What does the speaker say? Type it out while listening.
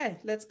Okay,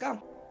 let's go.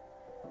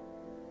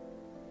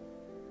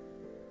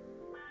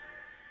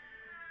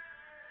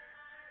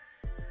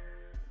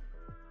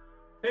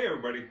 Hey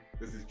everybody,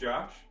 this is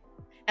Josh,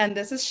 And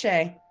this is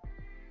Shay.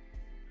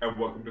 and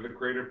welcome to the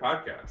Creator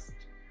Podcast.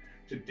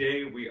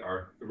 Today we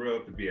are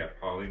thrilled to be at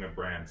Paulina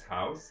Brand's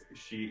house.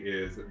 She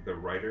is the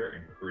writer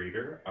and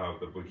creator of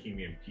the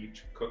Bohemian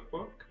Peach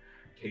cookbook,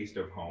 Taste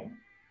of Home.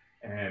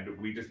 And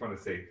we just want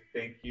to say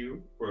thank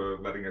you for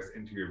letting us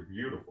into your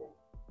beautiful,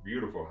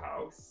 beautiful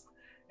house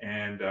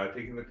and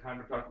taking the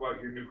time to talk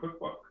about your new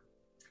cookbook.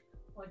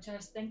 Well,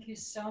 Josh, thank you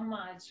so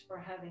much for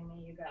having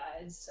me, you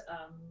guys.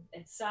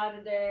 It's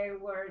Saturday.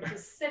 We're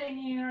just sitting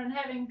here and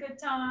having a good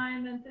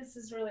time, and this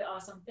is really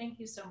awesome. Thank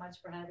you so much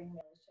for having me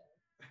on the show.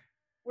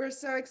 We're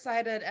so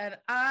excited. And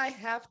I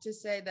have to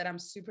say that I'm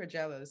super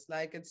jealous.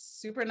 Like, it's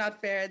super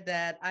not fair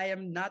that I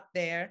am not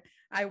there.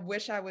 I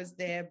wish I was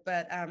there,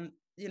 but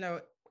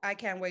I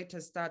can't wait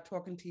to start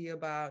talking to you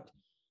about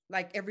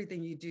like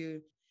everything you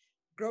do.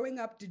 Growing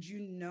up, did you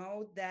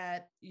know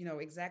that,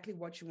 exactly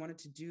what you wanted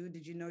to do?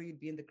 Did you know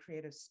you'd be in the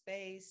creative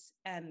space?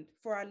 And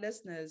for our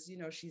listeners,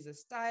 she's a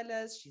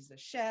stylist, she's a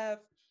chef,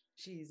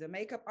 she's a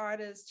makeup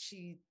artist,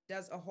 she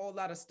does a whole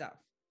lot of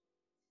stuff.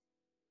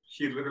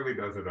 She literally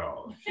does it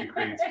all. She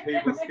creates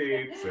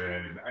tablescapes,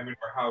 and I mean,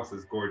 her house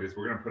is gorgeous.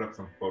 We're gonna put up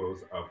some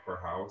photos of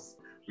her house.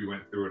 We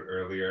went through it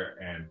earlier,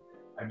 and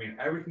I mean,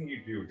 everything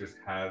you do just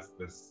has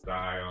this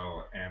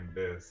style and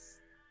this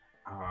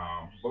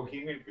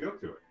bohemian feel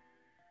to it.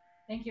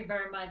 Thank you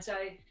very much.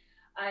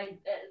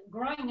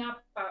 Growing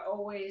up, I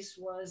always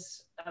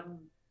was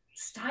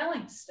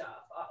styling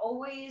stuff. I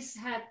always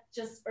had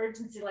just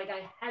urgency, like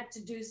I had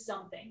to do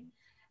something.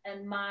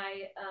 And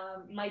my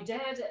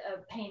dad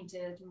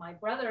painted. My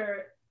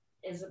brother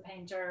is a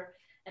painter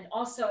and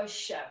also a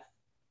chef.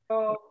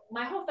 So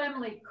my whole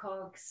family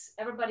cooks.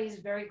 Everybody's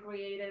very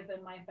creative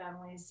in my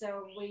family.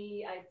 So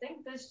I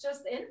think that's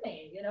just in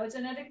me,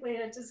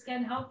 genetically, I just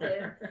can't help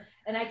it.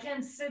 And I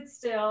can't sit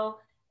still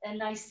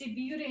and I see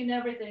beauty in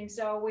everything.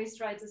 So I always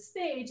try to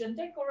stage and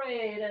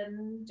decorate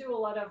and do a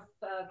lot of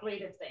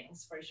creative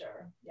things for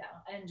sure. Yeah,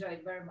 I enjoy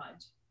it very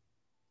much.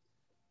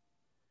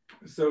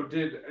 So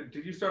did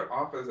you start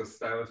off as a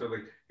stylist, or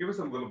like give us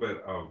a little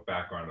bit of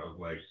background of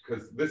like,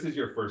 because this is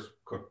your first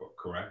cookbook,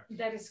 correct?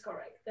 That is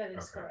correct. That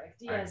is Okay.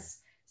 correct.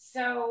 Yes.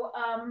 So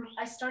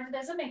I started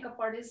as a makeup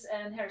artist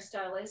and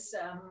hairstylist.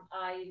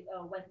 I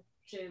went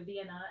to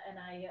Vienna and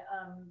I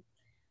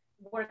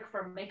worked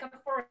for Makeup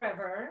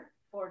Forever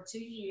for 2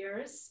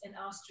 years in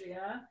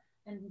Austria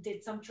and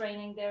did some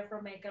training there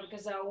for makeup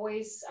because I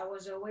was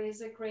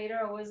always a creator.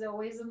 I was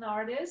always an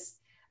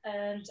artist,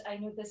 and I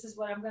knew this is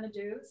what I'm going to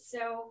do.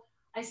 So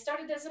I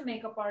started as a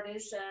makeup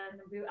artist, and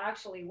we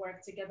actually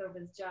worked together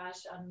with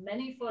Josh on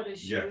many photo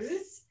shoots.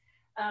 Yes.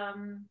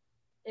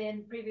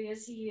 In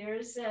previous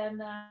years,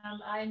 and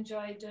I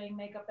enjoy doing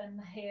makeup and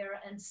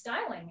hair and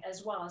styling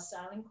as well,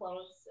 styling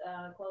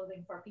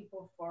clothing for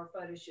people for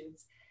photo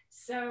shoots.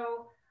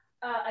 So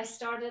I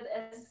started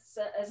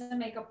as a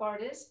makeup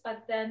artist,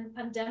 but then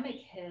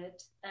pandemic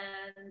hit,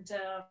 and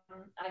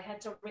I had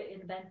to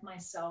reinvent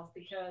myself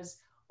because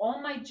all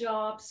my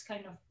jobs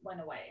kind of went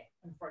away,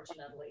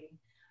 unfortunately,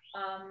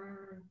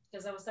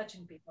 because I was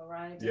touching people,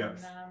 right?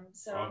 Yes. And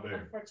All so day.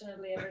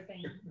 unfortunately,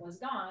 everything was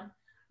gone.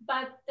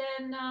 But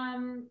then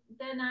I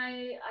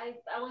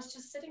was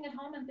just sitting at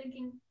home and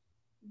thinking,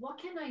 what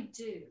can I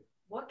do?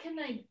 What can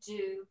I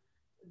do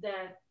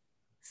that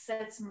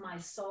sets my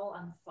soul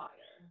on fire?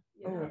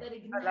 Oh, That I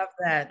ignites love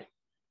that.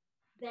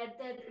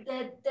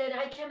 that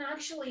I can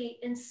actually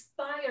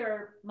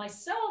inspire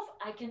myself.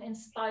 I can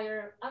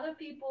inspire other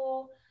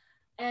people,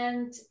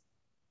 and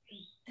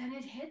then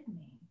it hit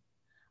me,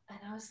 and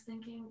I was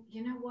thinking,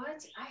 you know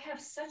what? I have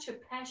such a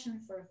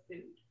passion for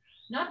food,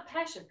 not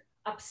passion,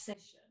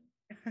 obsession.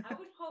 I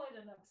would call it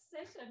an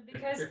obsession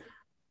because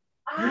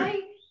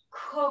I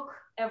cook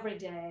every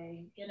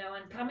day,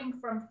 and coming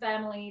from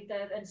family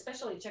that, and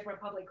especially Czech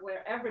Republic,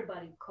 where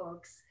everybody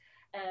cooks,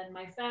 and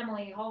my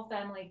family, whole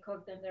family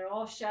cooked, and they're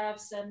all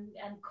chefs and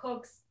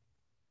cooks,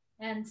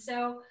 and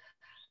so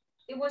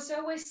it was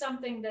always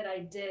something that I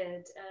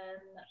did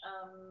and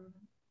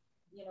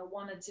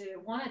wanted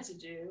to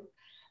do.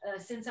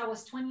 Since I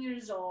was 20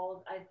 years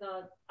old, I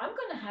thought I'm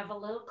going to have a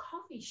little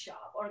coffee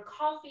shop or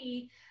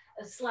coffee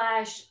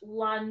slash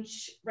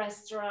lunch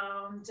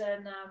restaurant,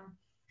 and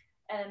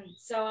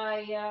so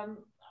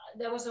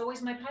that was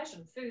always my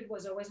passion. Food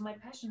was always my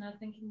passion. I'm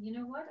thinking, you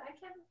know what, I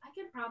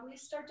can probably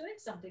start doing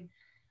something.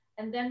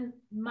 And then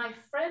my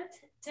friend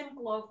Tim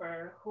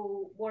Glover,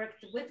 who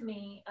worked with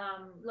me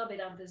a little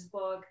bit on this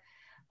book,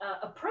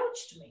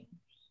 approached me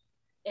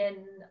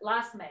in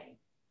last May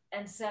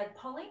and said,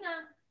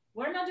 Paulina,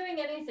 we're not doing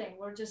anything.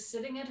 We're just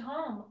sitting at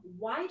home.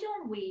 Why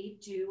don't we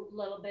do a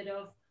little bit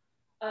of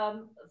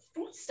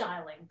food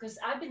styling? Because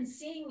I've been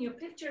seeing your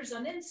pictures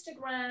on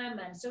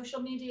Instagram and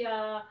social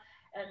media,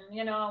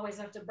 and I always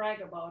have to brag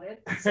about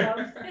it. So,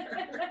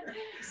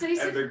 so he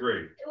And said, they're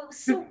great.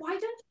 so why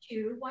don't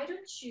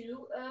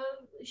you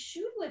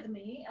shoot with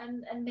me,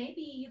 and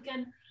maybe you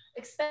can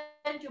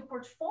expand your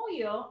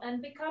portfolio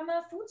and become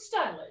a food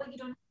stylist. You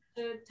don't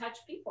to touch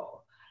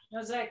people. And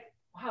I was like,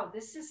 wow,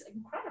 this is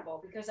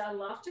incredible because I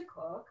love to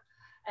cook.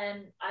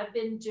 And I've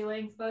been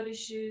doing photo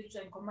shoots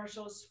and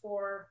commercials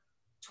for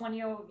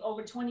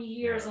over 20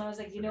 years. And I was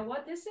like, you know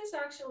what? This is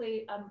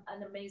actually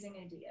an amazing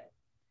idea.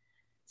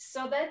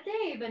 So that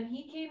day when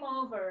he came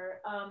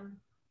over,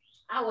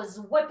 I was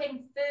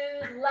whipping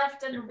food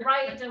left and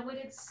right, and we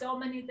did so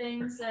many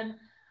things.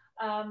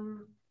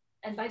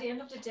 And by the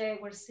end of the day,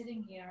 we're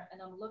sitting here,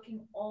 and I'm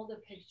looking all the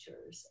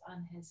pictures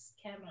on his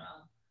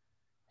camera,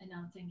 and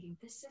I'm thinking,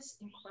 this is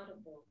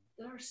incredible.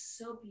 They're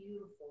so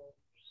beautiful.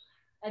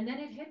 And then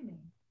it hit me,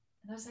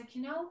 and I was like,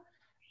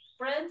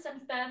 friends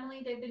and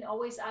family, they've been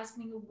always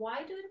asking me,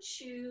 why don't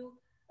you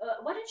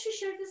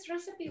share this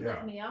recipe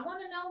with me? I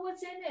want to know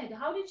what's in it.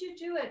 How did you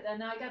do it?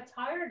 And I got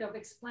tired of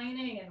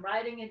explaining and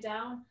writing it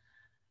down.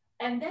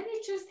 And then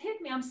it just hit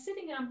me. I'm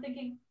sitting and I'm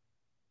thinking,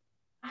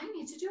 I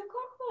need to do a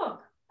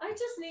cookbook. I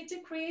just need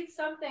to create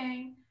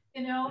something,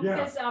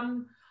 because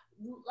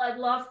I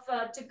love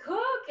to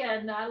cook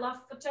and I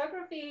love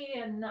photography,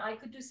 and I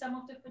could do some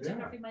of the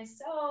photography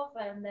myself.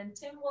 And then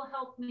Tim will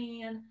help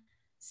me. And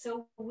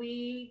so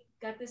we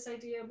got this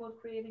idea about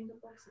creating the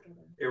books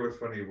together. It was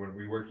funny when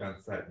we worked on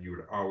set, you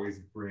would always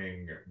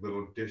bring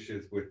little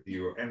dishes with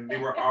you, and they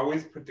were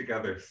always put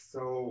together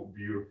so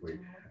beautifully.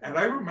 And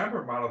I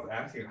remember models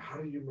asking,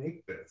 how do you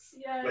make this?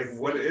 Yes. Like,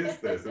 what is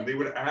this? And they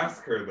would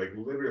ask her, like,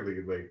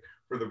 literally, like,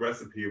 for the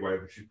recipe while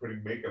she's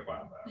putting makeup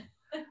on them.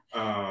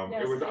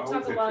 Yes, it was I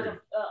always talk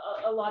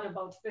a lot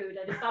about food,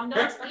 and if I'm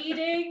not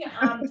eating,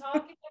 I'm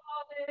talking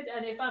about it,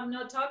 and if I'm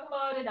not talking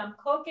about it, I'm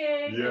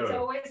cooking. Yeah. It's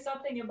always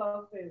something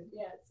about food.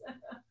 Yes.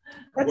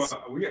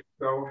 Well, we are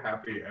so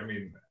happy. I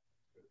mean,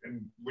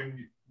 and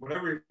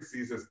whenever he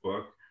sees this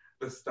book,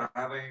 the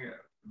styling,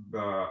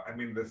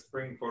 the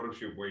spring photo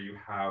shoot where you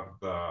have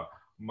the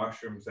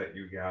mushrooms that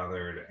you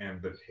gathered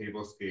and the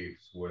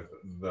tablescapes with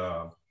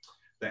the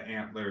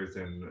antlers,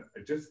 and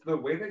just the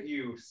way that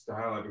you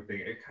style everything,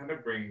 it kind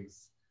of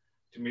brings,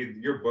 to me,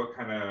 your book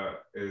kind of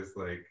is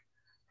like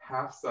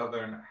half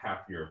Southern,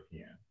 half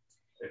European.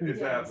 Is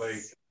that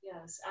like?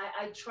 Yes,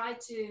 I try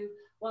to,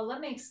 well, let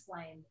me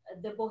explain.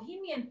 The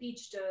Bohemian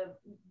Peach,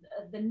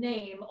 the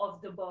name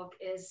of the book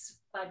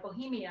is by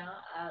Bohemia.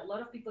 A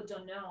lot of people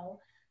don't know.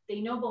 They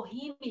know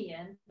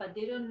Bohemian, but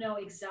they don't know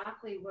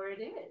exactly where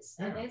it is.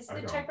 And it's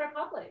the Czech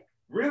Republic.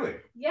 Really?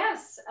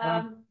 Yes.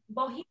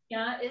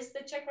 Bohemia is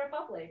the Czech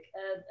Republic.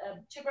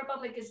 Czech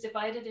Republic is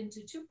divided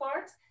into two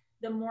parts,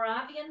 the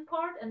Moravian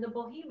part and the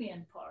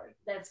Bohemian part.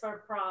 That's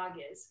where Prague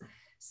is.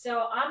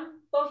 So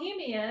I'm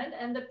Bohemian,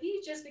 and the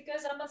peach is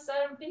because I'm a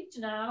Southern peach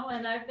now,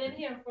 and I've been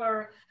here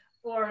for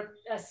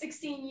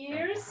 16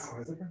 years. Oh, wow,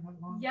 has it been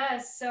that long?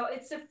 Yes, so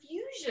it's a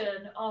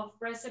fusion of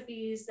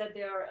recipes that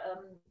they are,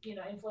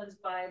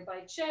 influenced by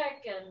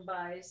Czech and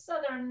by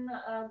Southern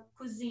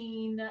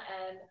cuisine,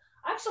 and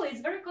actually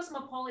it's very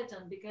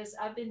cosmopolitan because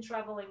I've been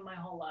traveling my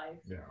whole life.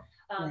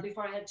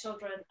 Before I had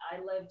children, I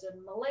lived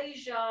in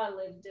Malaysia, I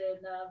lived in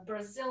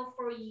Brazil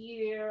for a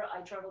year, I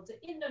traveled to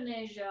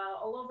Indonesia,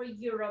 all over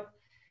Europe.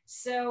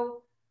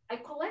 So I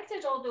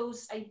collected all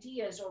those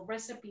ideas or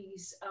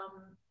recipes,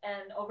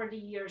 and over the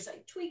years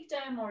I tweaked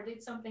them or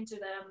did something to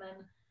them.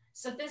 And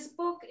so this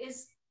book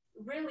is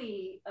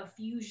really a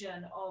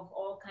fusion of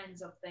all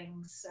kinds of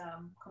things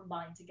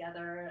combined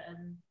together.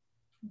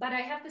 But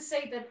I have to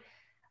say that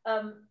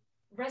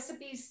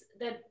recipes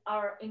that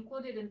are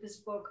included in this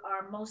book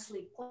are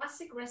mostly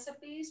classic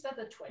recipes with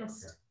a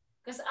twist.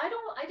 Because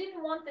I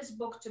didn't want this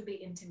book to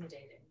be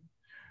intimidating.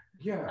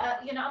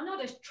 I'm not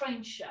a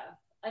trained chef.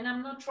 And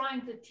I'm not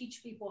trying to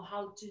teach people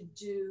how to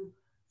do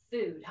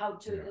food, how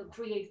to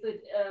create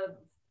food,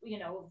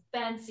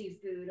 fancy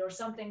food or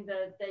something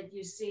that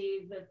you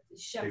see that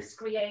chefs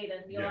create,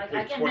 and you're like,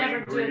 I can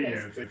never do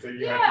this. So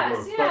you have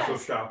to go special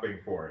shopping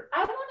for it.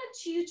 I wanted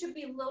you to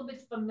be a little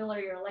bit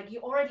familiar, like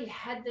you already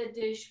had the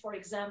dish, for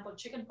example,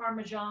 chicken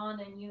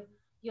parmesan, and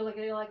you're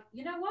like,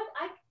 you know what?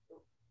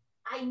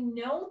 I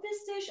know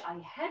this dish, I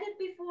had it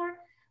before,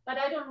 but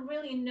I don't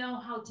really know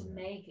how to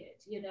make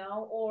it,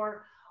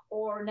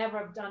 or never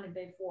have done it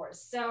before.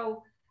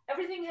 So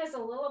everything has a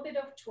little bit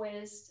of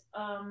twist.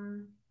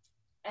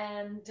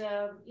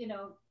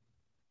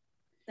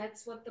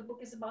 That's what the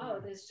book is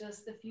about. It's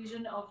just the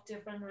fusion of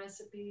different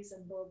recipes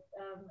and both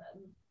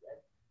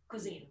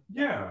cuisine.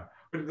 Yeah,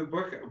 but the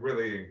book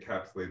really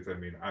encapsulates,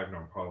 I've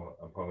known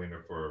Paulina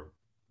for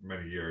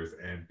many years,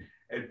 and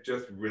it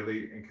just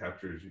really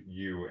encaptures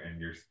you and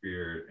your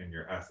spirit and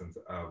your essence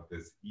of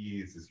this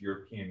ease, this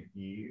European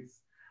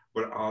ease,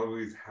 but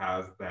always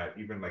has that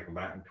even like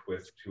Latin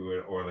twist to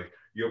it, or like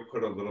you'll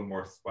put a little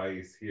more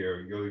spice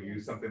here. You'll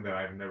use something that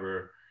I've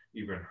never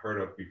even heard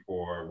of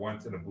before,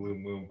 once in a blue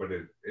moon, but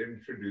it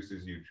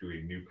introduces you to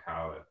a new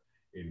palette,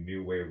 a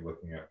new way of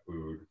looking at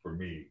food, for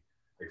me,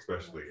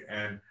 especially.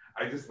 And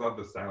I just love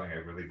the styling, I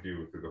really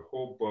do. Through the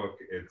whole book,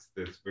 it's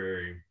this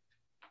very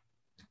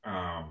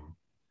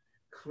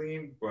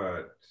clean,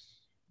 but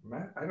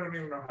I don't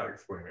even know how to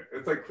explain it.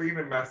 It's like clean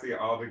and messy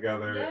all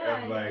together. Yeah,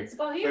 and like, it's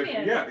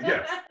Bohemian.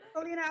 Yes.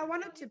 Paulina, I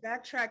wanted to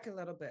backtrack a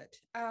little bit.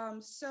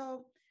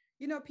 So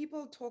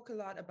People talk a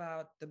lot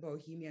about the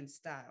Bohemian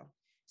style.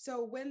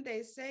 So when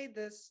they say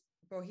this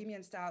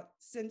Bohemian style,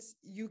 since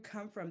you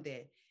come from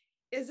there,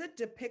 is it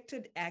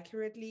depicted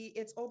accurately?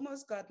 It's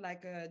almost got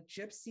like a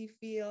gypsy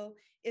feel.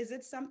 Is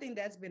it something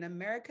that's been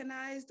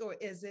Americanized, or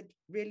is it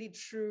really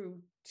true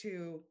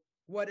to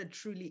what it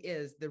truly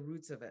is, the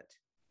roots of it?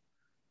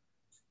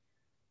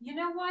 You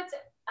know what?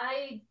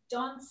 I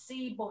don't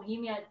see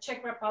Bohemia,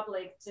 Czech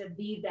Republic to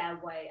be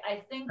that way.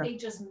 I think they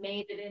just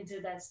made it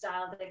into that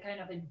style, that kind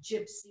of a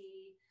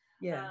gypsy,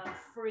 Yeah.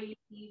 free,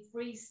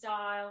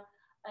 freestyle.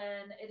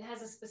 And it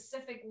has a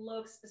specific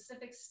look,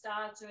 specific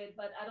style to it,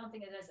 but I don't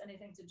think it has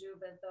anything to do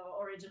with the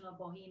original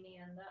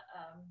Bohemian,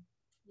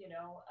 you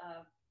know,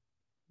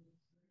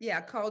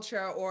 Yeah,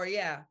 culture, or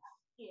yeah.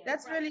 yeah,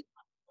 That's right. really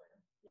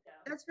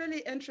Yeah. that's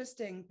really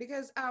interesting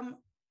because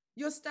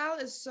your style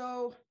is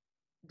so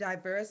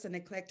diverse and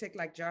eclectic,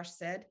 like Josh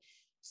said.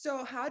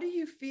 So, how do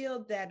you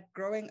feel that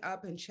growing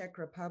up in Czech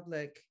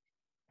Republic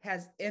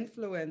has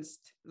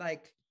influenced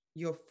like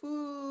your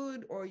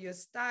food or your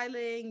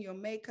styling, your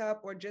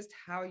makeup, or just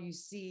how you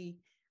see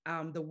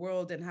the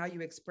world and how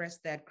you express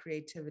that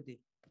creatively?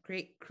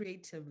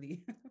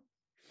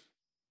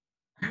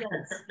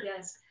 Yes,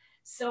 yes.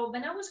 So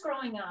when I was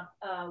growing up,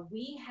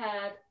 we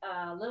had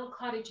a little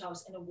cottage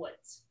house in the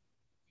woods.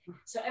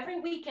 So every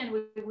weekend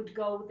we would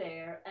go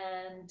there,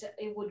 and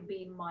it would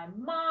be my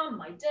mom,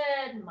 my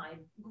dad, my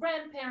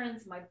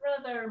grandparents, my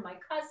brother, my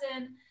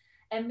cousin,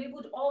 and we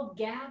would all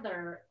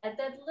gather at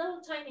that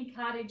little tiny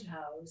cottage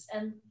house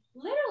and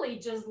literally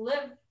just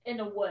live in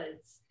the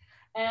woods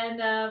and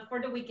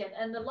for the weekend.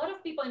 And a lot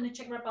of people in the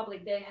Czech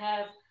Republic, they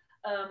have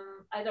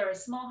either a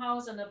small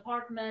house, an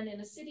apartment in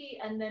a city,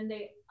 and then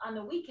they on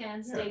the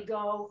weekends Yeah. they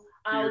go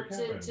To your out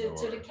to, cabin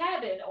to the or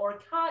cabin or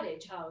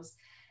cottage house.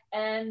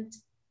 And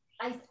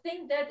I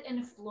think that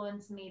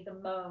influenced me the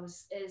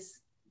most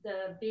is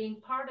the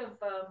being part of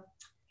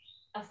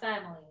a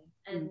family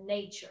and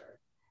nature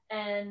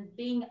and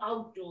being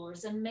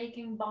outdoors and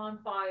making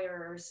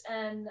bonfires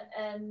and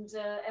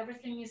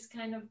everything is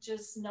kind of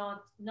just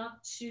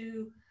not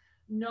too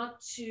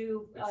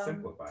it's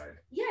simplified.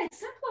 yeah, it's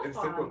simplified.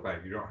 It's simplified.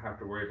 You don't have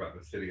to worry about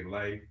the city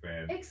life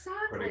and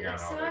Exactly, putting on all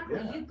that.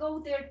 exactly. Yeah. You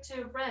go there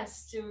to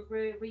rest, to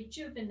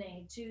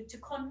rejuvenate, to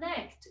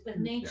connect with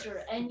nature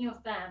Yes. and your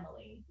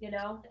family.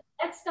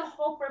 That's the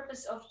whole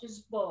purpose of this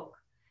book,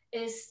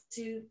 is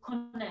to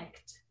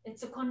connect.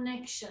 It's a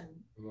connection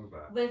I love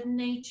that. with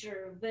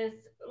nature, with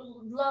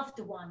loved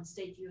ones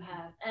that you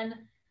have. And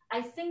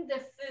I think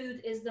the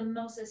food is the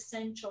most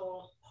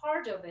essential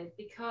part of it,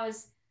 because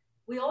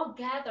we all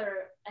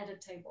gather at a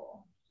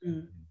table.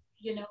 Mm.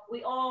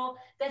 We all,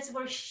 that's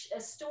where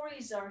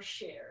stories are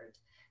shared.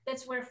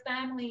 That's where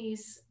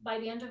families, by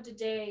the end of the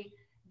day,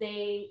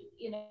 they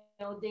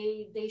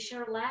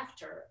share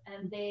laughter,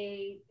 and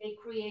they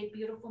create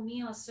beautiful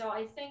meals. So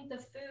I think the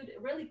food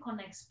really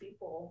connects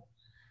people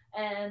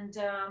and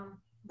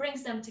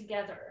brings them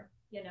together.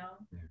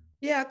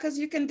 Yeah, because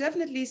you can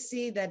definitely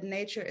see that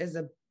nature is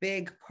a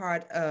big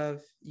part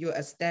of your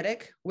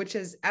aesthetic, which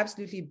is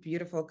absolutely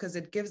beautiful because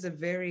it gives a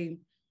very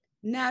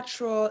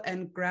natural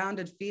and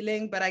grounded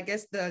feeling. But I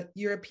guess the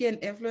European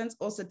influence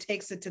also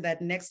takes it to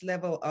that next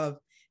level of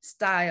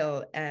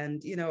style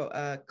and,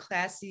 a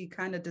classy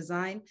kind of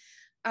design.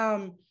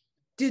 Um,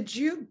 did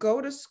you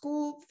go to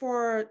school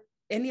for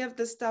any of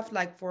the stuff,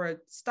 like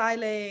for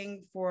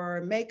styling,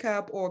 for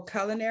makeup, or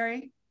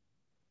culinary?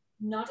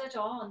 Not at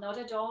all, not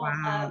at all.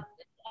 Wow.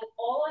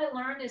 All I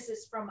learned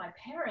is from my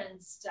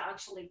parents to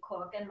actually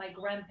cook, and my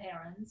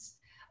grandparents,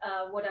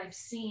 what I've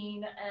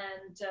seen,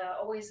 and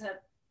always had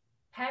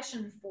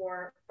passion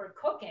for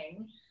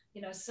cooking.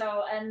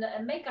 So and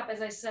makeup,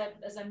 as I said,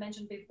 as I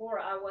mentioned before,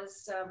 I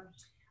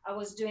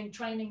was doing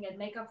training at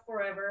Makeup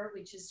Forever,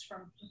 which is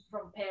from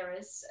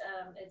Paris.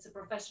 It's a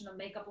professional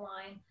makeup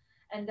line,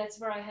 and that's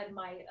where I had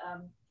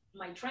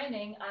my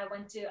training. I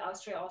went to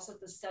Austria also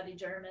to study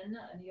German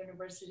at the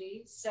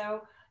university.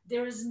 So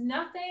there's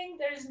no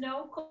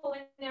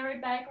culinary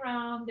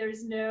background,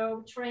 there's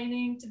no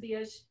training to be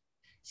a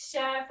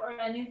chef or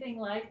anything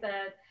like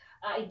that.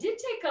 I did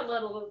take a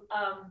little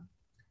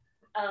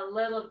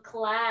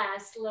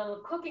class,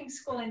 little cooking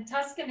school in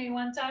Tuscany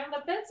one time,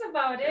 but that's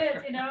about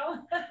it.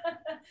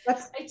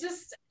 That's I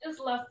just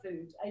love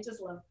food. I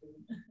just love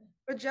food.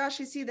 But Josh,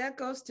 you see, that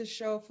goes to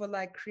show for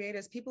like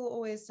creators, people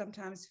always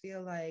sometimes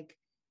feel like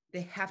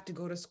they have to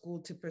go to school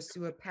to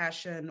pursue a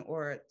passion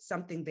or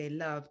something they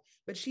love.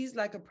 But she's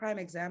like a prime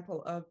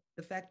example of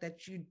the fact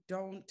that you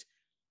don't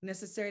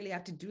necessarily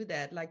have to do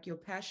that. Like your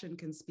passion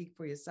can speak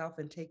for yourself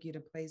and take you to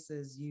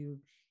places you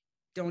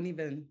don't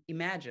even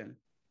imagine.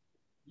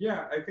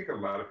 Yeah, I think a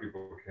lot of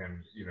people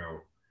can,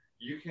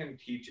 you can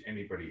teach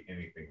anybody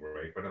anything,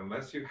 right? But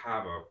unless you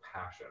have a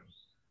passion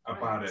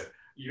about Right. it,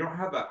 you don't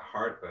have that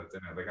heart that's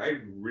in it. Like,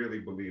 I really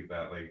believe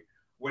that, like,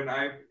 when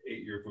I've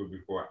ate your food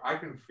before, I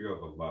can feel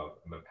the love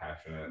and the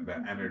passion, the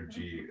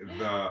energy,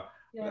 I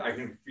Yes.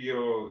 can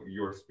feel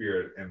your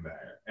spirit in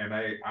there. And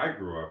I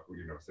grew up,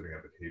 sitting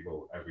at the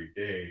table every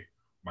day.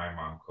 My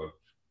mom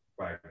cooked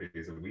 5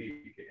 days a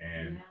week,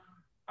 and Yeah.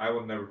 I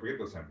will never forget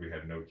those times. We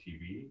had no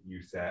TV. You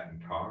sat and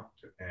talked,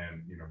 and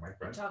my We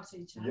friends. talk to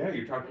each other. Yeah,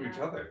 you talked to each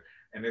other,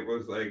 and it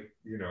was like,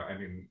 I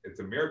mean, it's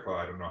a miracle.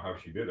 I don't know how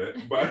she did it,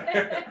 but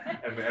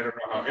and I don't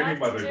know how any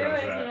mother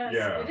does that. Yes.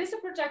 Yeah, It is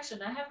a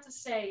protection. I have to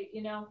say,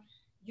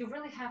 you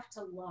really have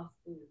to love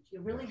food. You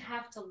really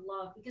have to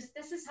love, because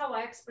this is how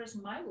I express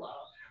my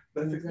love.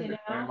 that's exactly.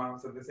 My mom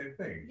said the same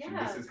thing.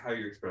 Yeah. This is how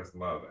you express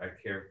love. I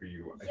care for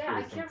you. Yeah,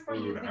 I care for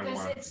you,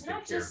 because it's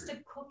not just the the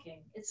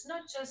cooking. It's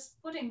not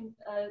just putting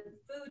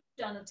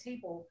food on a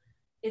table.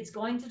 It's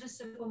going to the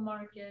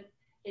supermarket.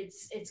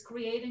 It's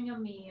creating a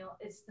meal.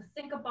 It's to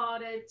think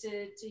about it,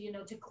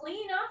 to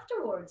clean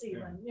afterwards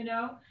even.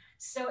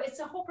 So it's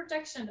a whole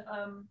protection.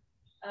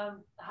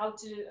 How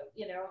to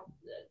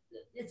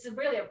it's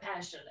really a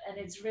passion, and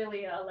it's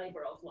really a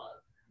labor of love.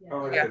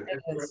 Oh, Yeah,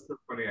 it's so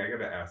funny. I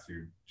gotta ask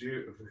you.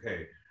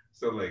 Okay,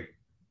 so like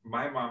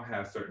my mom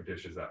has certain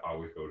dishes that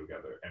always go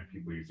together, and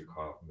people used to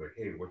call up and be like,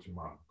 "Hey, what's your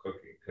mom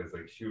cooking?" Because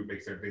like she would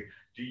make certain things.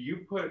 Do you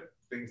put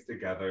things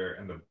together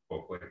in the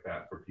book like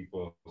that for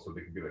people so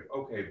they can be like,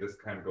 "Okay, this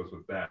kind of goes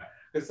with that"?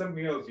 Because some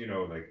meals,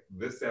 like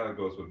this salad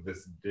goes with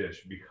this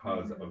dish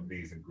because of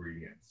these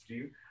ingredients. Do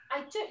you? I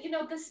do.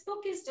 This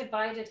book is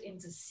divided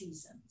into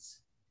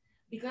seasons,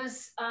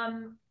 because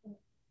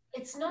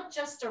it's not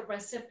just a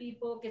recipe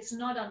book. It's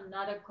not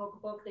another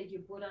cookbook that you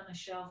put on a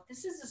shelf.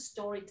 This is a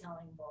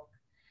storytelling book.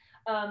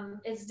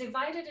 It's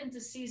divided into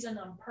season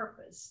on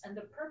purpose. And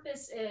the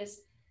purpose is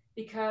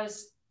because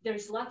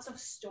there's lots of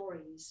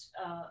stories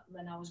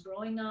when I was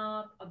growing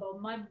up,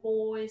 about my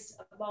boys,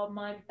 about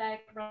my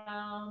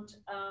background.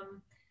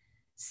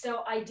 So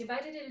I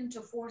divided it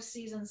into 4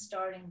 seasons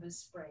starting with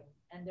spring.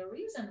 And the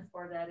reason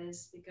for that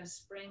is because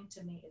spring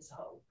to me is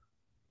hope,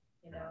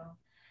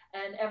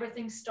 and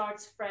everything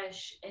starts fresh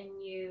and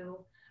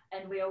new.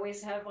 And we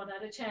always have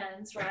another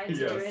chance, right?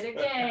 To do it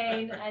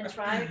again and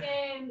try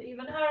again,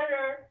 even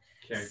harder.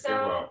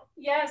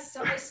 Yes,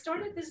 so I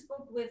started this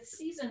book with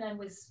season and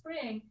with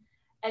spring,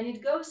 and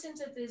it goes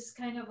into this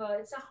kind of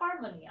it's a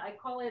harmony. I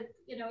call it,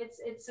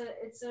 it's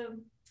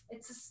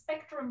a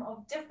spectrum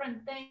of different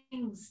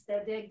things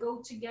that they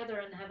go together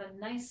and have a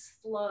nice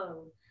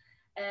flow.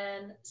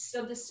 And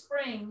so the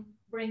spring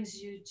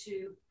brings you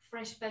to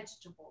fresh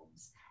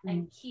vegetables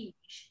and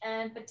quiche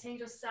and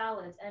potato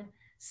salad and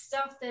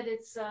stuff that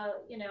it's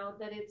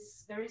that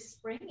it's very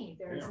springy.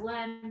 There's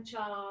lamb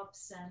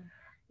chops, and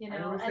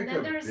and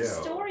then there's a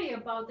story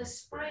about the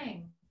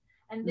spring,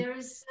 and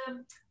there's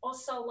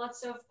also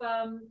lots of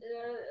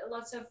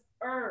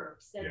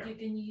herbs that you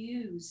can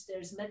use.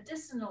 There's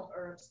medicinal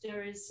herbs.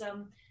 There's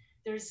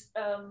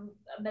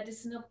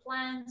medicinal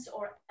plants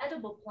or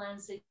edible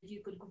plants that you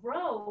could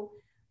grow,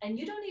 and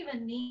you don't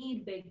even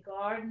need big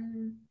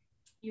garden.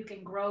 You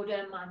can grow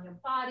them on your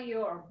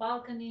patio or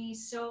balcony.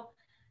 So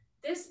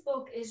this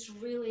book is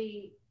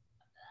really,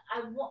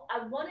 I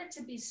want it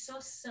to be so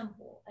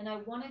simple, and I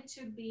want it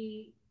to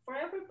be for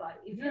everybody.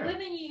 If you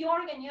live in New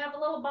York and you have a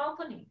little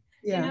balcony,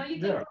 you can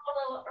grow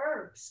little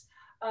herbs.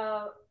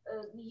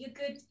 You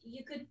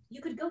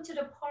could go to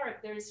the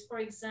park. There's, for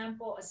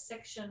example, a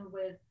section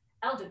with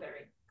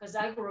elderberry, because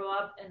I grew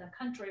up in a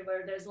country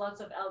where there's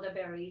lots of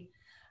elderberry,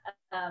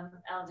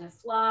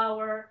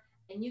 elderflower,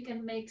 and you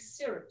can make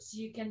syrups,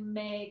 you can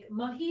make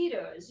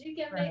mojitos, you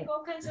can make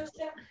all kinds of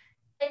stuff.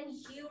 And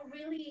you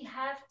really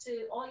have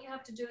to, all you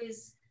have to do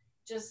is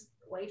just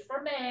wait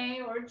for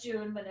May or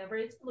June, whenever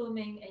it's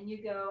blooming, and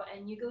you go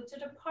to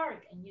the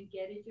park and you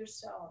get it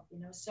yourself,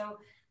 So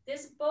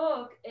this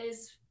book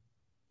is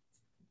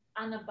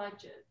on a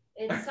budget.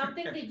 It's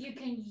something that you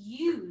can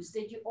use,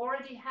 that you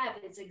already have.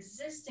 It's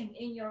existing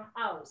in your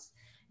house.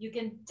 You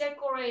can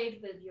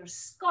decorate with your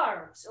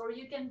scarves, or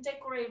you can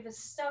decorate with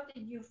stuff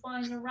that you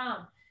find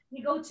around.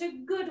 You go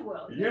to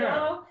Goodwill,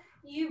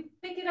 you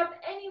pick it up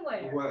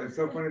anywhere. Well, it's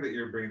so funny that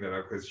you're bringing that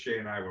up, because Shay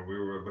and I, when we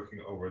were looking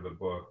over the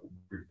book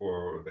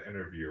before the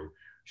interview,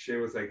 Shay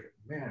was like,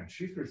 man,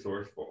 she's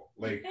resourceful.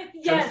 Like,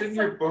 just in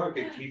your book,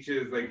 it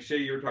teaches, like, Shay,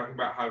 you were talking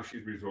about how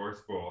she's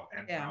resourceful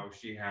and how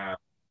she had,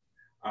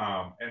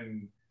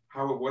 and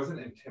how it wasn't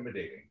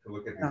intimidating to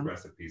look at these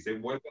recipes. It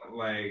wasn't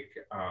like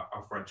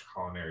a French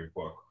culinary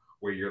book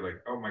where you're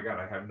like, oh my God,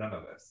 I have none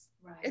of this.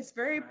 Right. It's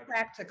very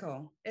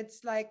practical.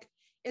 It's like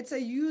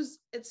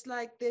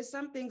there's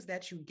some things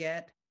that you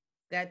get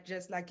that,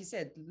 just like you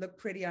said, look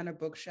pretty on a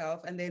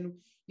bookshelf. And then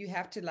you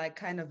have to like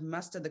kind of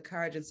muster the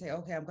courage and say,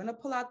 okay, I'm going to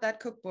pull out that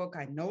cookbook.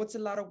 I know it's a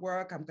lot of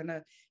work. I'm going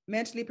to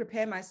mentally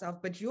prepare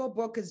myself, but your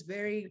book is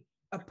very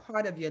a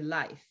part of your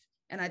life.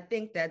 And I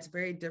think that's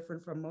very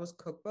different from most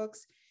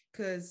cookbooks,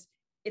 because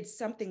it's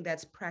something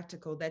that's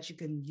practical that you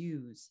can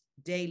use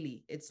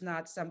daily. It's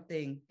not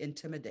something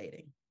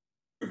intimidating.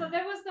 So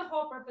that was the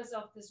whole purpose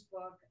of this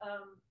book,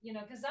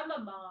 because I'm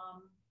a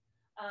mom.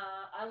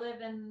 I live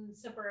in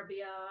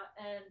suburbia,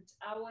 and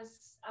I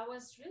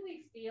was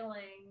really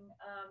feeling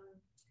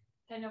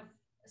kind of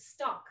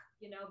stuck,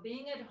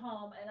 being at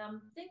home. And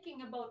I'm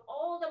thinking about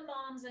all the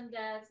moms and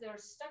dads that are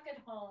stuck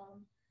at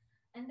home,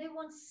 and they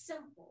want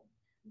simple.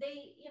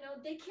 They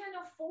can't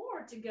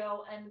afford to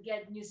go and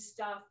get new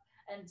stuff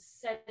and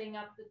setting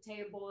up the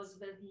tables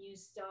with new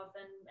stuff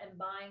and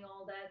buying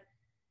all that.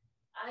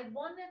 I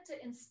wanted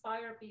to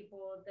inspire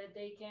people that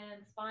they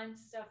can find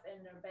stuff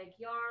in their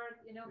backyard.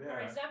 For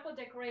Yeah. example,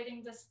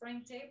 decorating the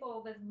spring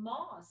table with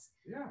moss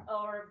Yeah.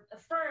 or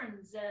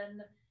ferns.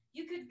 And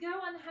you could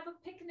go and have a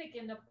picnic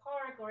in the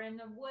park or in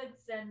the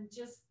woods and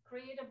just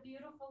create a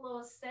beautiful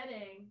little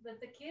setting with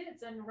the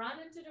kids and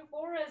run into the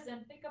forest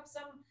and pick up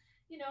some,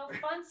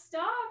 fun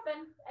stuff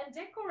and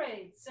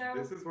decorate. So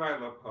This is why I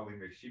love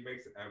Paulina. She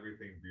makes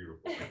everything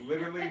beautiful. Like,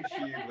 literally,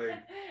 she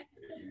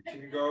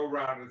can go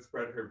around and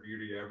spread her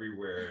beauty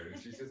everywhere.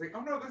 And she's just like, oh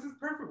no, this is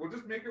perfect. We'll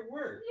just make it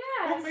work.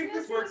 yes, We'll make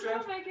yes, this work, yes,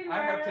 Jess. we'll make it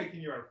I have work. taken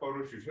you on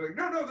photo shoots. You're like,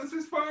 no, no, this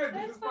is fine. This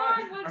That's is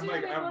fine. fine. We'll I'm do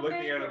like, it. I'm We'll looking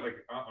make at it. it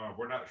like,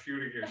 we're not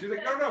shooting here. She's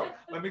like, no, no,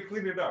 let me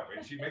clean it up.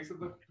 And she makes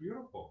it look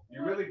beautiful.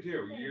 You really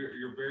do.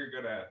 You're very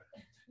good at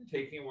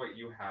taking what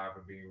you have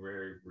and being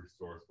very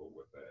resourceful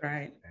with it.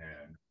 Right.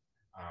 And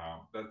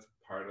that's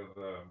part of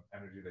the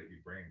energy that you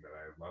bring that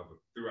I love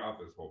throughout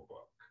this whole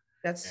book.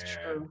 That's And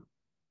true.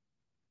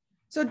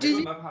 So I do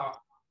even you, love how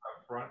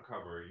front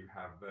cover you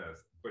have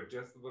this, but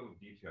just the little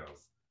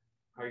details,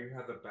 how you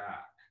have the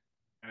back,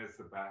 and it's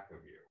the back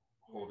of you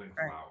holding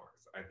Right.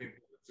 flowers. I think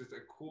it's just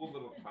a cool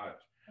little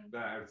touch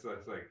that it's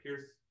like,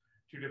 here's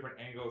two different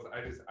angles.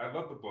 I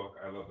love the book.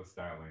 I love the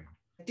styling.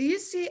 do you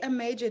see a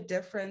major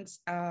difference?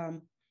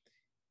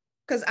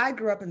 Because I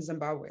grew up in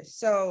Zimbabwe,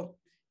 so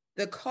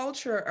the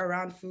culture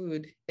around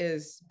food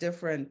is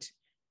different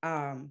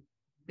than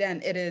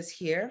it is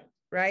here,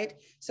 right?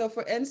 So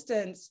for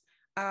instance,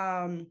 there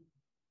are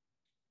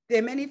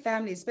many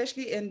families,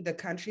 especially in the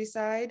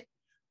countryside,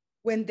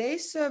 when they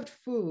served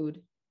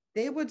food,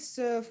 they would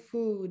serve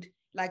food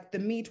like the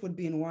meat would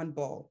be in one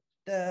bowl.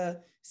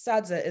 The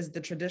sadza is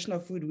the traditional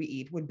food we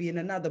eat, would be in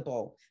another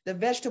bowl. The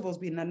vegetables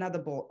be in another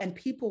bowl, and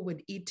people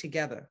would eat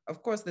together.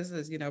 Of course, this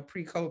is,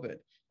 pre-COVID,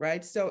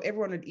 right? So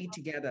everyone would eat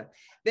together.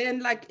 Then,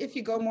 like, if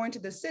you go more into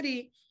the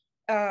city,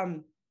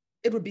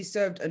 it would be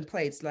served in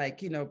plates,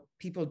 like,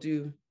 people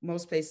do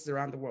most places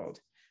around the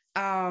world.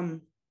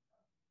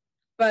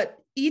 But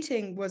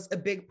eating was a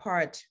big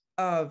part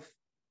of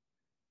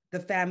the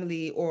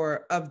family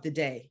or of the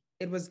day.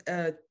 It was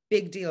a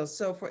big deal.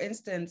 So for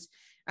instance,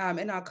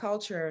 in our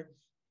culture,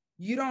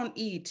 you don't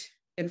eat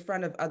in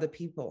front of other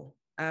people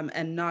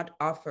and not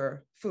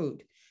offer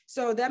food.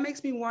 So that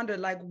makes me wonder,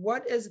 like,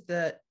 what is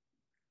the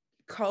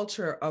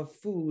culture of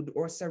food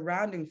or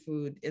surrounding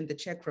food in the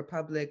Czech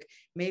Republic,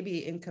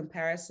 maybe in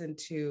comparison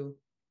to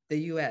the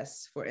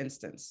US, for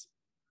instance?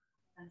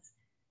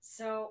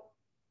 So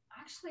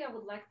actually, I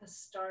would like to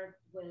start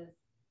with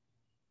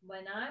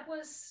when I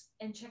was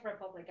in Czech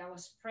Republic. I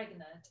was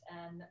pregnant,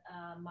 and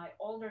my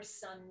older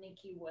son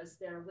Nicky was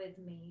there with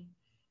me,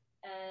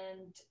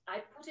 and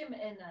I put him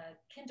in a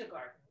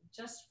kindergarten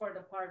just for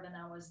the part when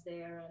I was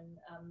there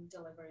and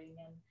delivering.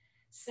 And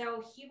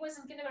so he was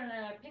in kindergarten,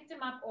 and I picked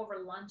him up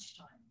over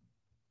lunchtime.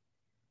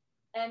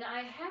 And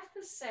I have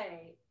to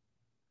say,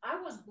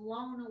 I was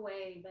blown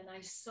away when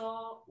I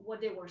saw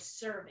what they were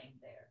serving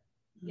there.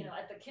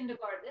 At the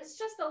kindergarten, it's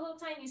just a little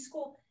tiny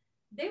school.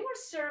 They were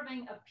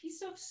serving a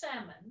piece of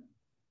salmon.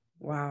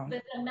 Wow.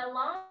 With a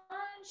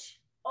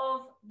melange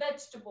of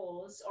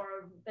vegetables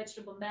or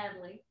vegetable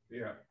medley.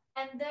 Yeah.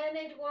 And then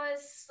it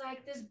was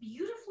like this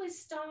beautifully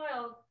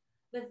styled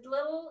with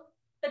little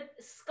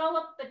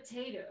scalloped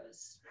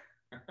potatoes.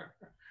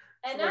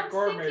 And like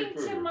I'm thinking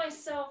food. to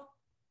myself,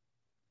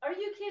 are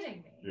you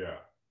kidding me? Yeah.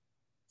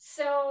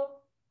 So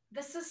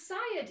the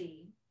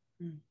society,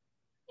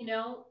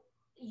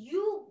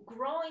 you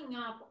growing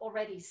up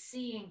already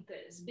seeing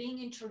this,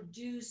 being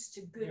introduced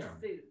to good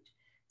food,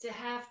 to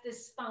have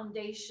this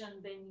foundation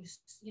when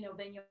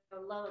you're a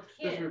little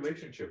kid. This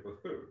relationship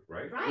with food,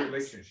 right? Right.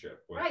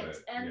 Relationship with right.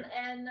 it.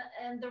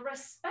 And the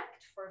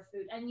respect for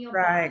food and your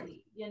Right.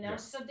 body,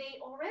 So they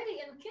already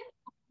in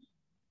kindergarten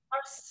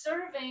are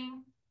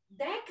serving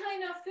that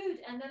kind of food.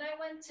 And then I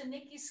went to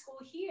Nicky's school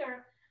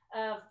here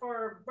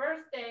for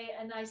birthday,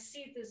 and I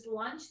see this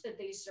lunch that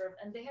they serve,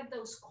 and they have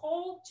those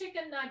cold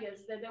chicken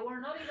nuggets that they were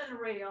not even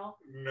real.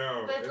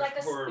 No, with like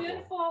a horrible.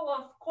 spoonful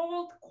of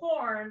cold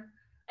corn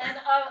and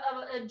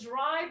a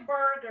dry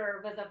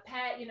burger with a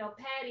patty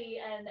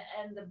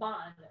and the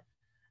bun.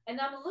 And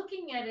I'm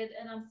looking at it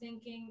and I'm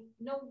thinking,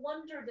 no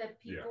wonder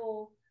that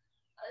people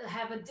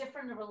have a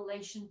different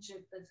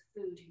relationship with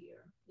food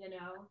here. It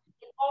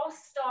all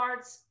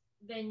starts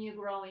when you're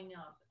growing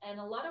up. And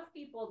a lot of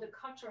people, the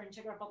culture in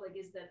Czech Republic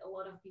is that a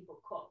lot of people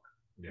cook.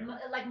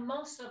 Like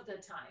most of the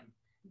time.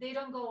 They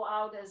don't go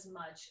out as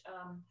much.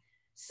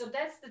 So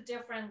that's the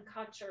different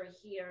culture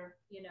here,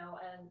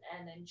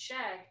 and in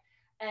Czech.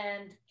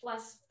 And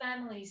plus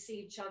families see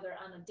each other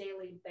on a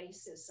daily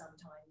basis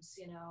sometimes,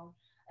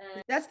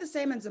 And That's the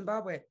same in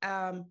Zimbabwe.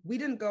 We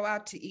didn't go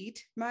out to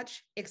eat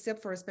much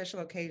except for a special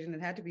occasion.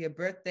 It had to be a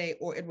birthday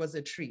or it was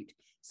a treat.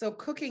 So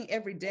cooking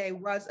every day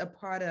was a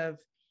part of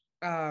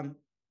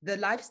the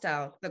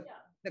lifestyle,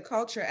 the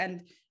culture.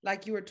 And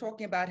like you were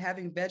talking about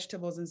having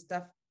vegetables and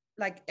stuff,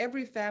 like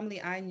every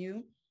family I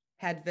knew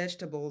had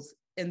vegetables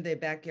in their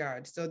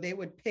backyard. So they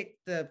would pick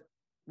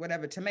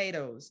whatever,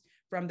 tomatoes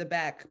from the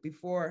back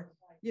before,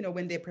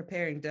 when they're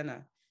preparing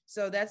dinner.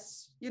 So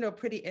that's,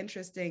 pretty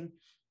interesting.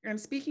 And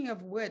speaking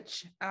of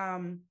which,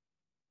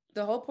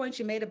 the whole point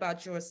you made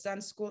about your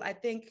son's school, I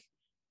think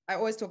I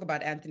always talk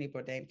about Anthony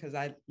Bourdain because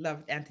I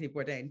love Anthony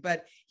Bourdain,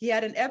 but he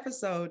had an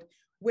episode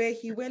where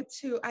he went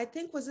to, I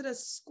think, was it a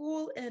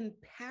school in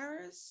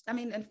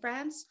in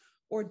France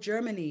or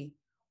Germany,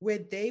 where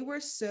they were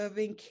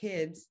serving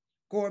kids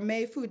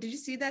gourmet food. Did you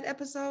see that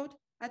episode?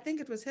 I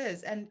think it was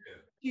his. And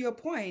to your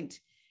point,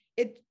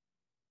 it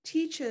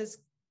teaches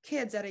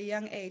kids at a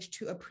young age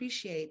to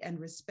appreciate and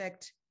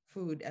respect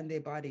food and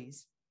their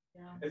bodies.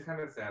 Yeah. It's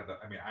kind of sad that,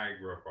 I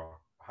grew up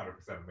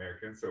 100%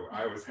 American, so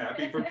I was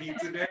happy for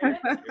pizza day.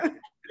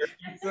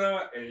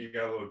 Pizza, and you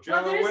got a little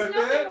jello with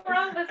it.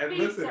 Wrong with and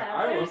pizza. listen,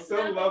 I will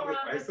still love it.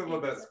 I With still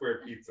love that pizza.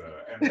 square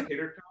pizza and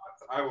tater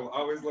tots. I will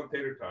always love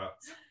tater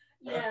tots.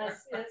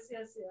 Yes.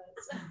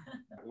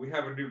 We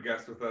have a new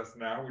guest with us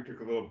now. We took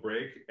a little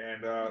break,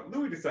 and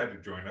Louis decided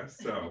to join us,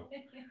 so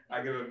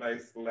I get a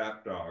nice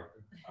lap dog.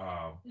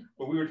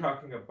 But we were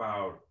talking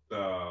about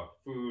the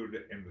food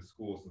in the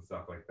schools and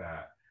stuff like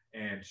that,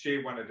 and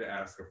Shay wanted to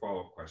ask a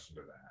follow-up question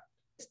to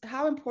that.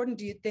 How important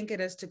do you think it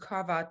is to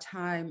carve out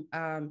time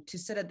to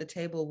sit at the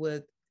table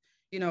with,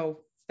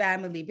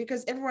 family?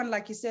 Because everyone,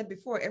 like you said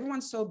before,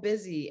 everyone's so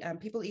busy and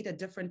people eat at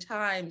different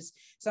times.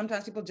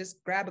 Sometimes people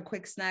just grab a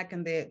quick snack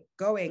and they're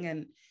going.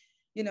 And,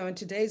 in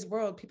today's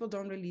world, people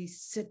don't really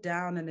sit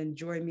down and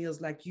enjoy meals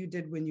like you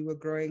did when you were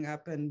growing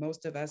up, and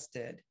most of us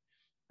did.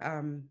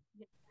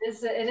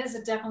 It is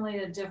definitely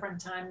a different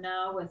time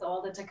now with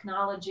all the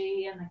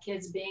technology and the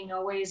kids being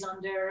always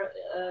on their,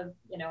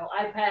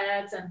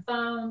 iPads and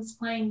phones,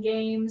 playing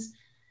games.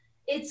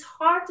 It's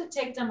hard to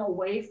take them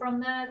away from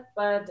that,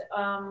 but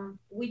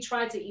we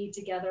try to eat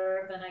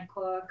together when I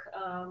cook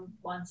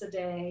once a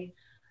day.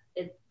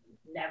 It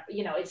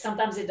never,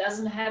 sometimes it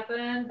doesn't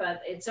happen,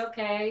 but it's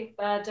okay.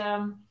 But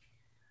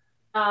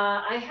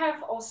I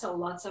have also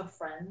lots of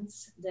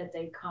friends that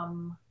they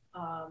come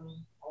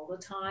all the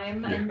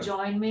time and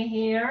join me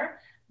here.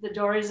 The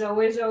door is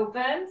always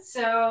open.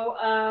 So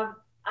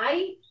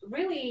I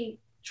really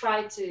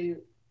try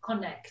to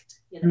connect,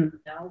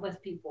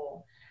 with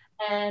people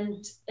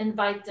and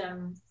invite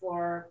them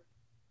for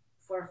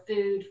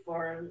food,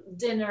 for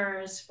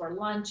dinners, for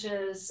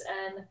lunches.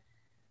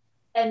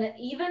 And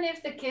even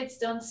if the kids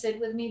don't sit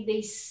with me,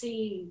 they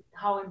see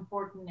how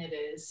important it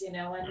is, and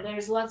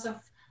there's lots of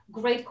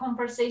great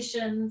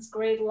conversations,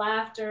 great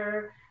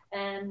laughter.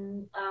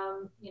 And,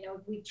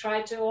 we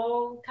try to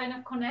all kind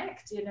of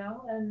connect,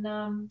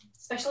 and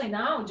especially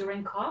now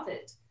during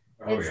COVID,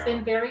 it's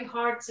been very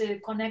hard to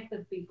connect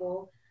with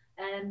people.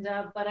 And,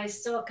 but I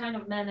still kind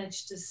of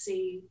manage to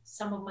see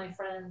some of my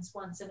friends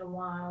once in a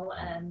while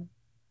and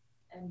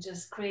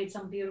just create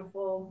some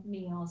beautiful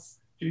meals.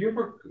 Do you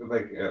ever,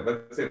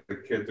 let's say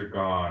the kids are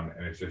gone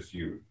and it's just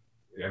you.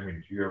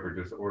 Do you ever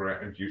just order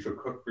and do you still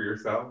cook for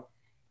yourself?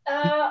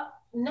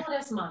 Not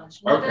as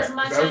much. Not as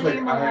much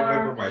anymore. I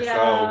live for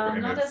myself,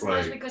 and not it's as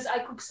much because I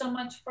cook so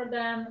much for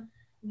them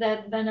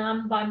that when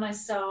I'm by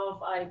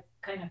myself, I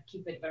kind of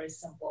keep it very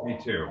simple. Me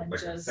too.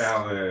 Like just, a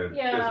salad,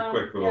 just a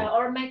quick little.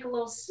 or make a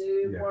little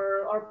soup,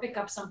 or pick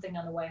up something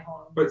on the way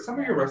home. But some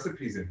of your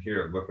recipes in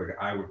here look like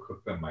I would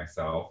cook them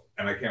myself,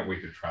 and I can't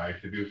wait to try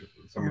to do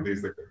some of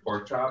these, like the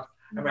pork chops.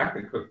 I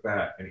could cook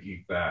that and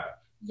eat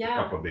that a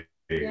couple of days.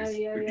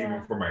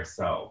 Even for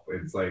myself.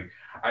 It's like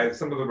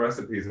some of the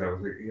recipes I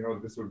was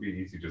like, this would be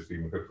easy just to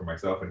even cook for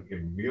myself and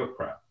in meal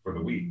prep for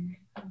the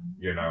week,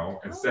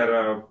 instead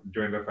of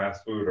doing the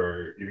fast food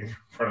or eating in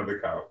front of the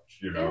couch,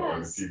 or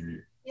the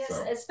TV. Yes,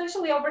 so.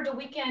 Especially over the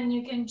weekend,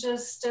 you can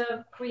just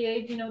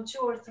create, 2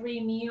 or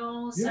 3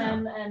 meals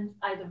and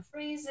either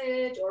freeze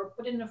it or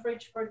put it in the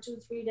fridge for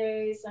 2-3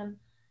 days and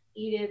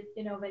eat it,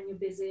 when you're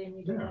busy and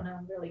you don't want to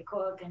really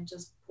cook, and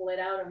just pull it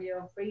out of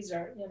your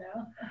freezer,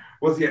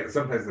 Well,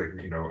 sometimes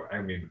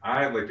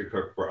I like to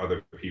cook for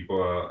other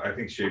people. I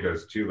think Shay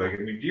does too.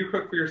 Do you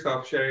cook for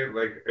yourself, Shay?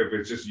 If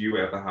it's just you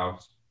at the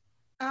house?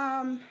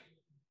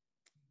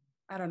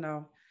 I don't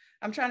know.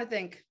 I'm trying to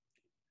think.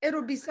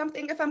 It'll be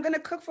something, if I'm going to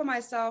cook for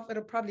myself,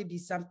 it'll probably be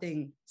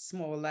something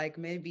small. Like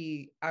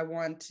maybe I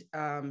want,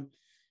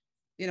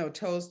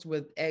 toast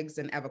with eggs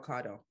and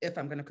avocado if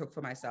I'm going to cook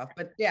for myself.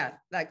 But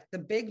like the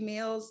big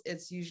meals,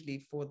 it's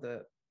usually for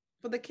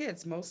the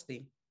kids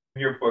mostly.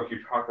 In your book, you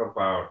talk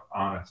about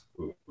honest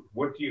food.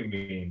 What do you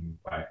mean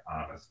by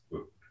honest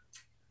food?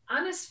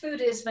 Honest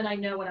food is when I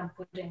know what I'm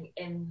putting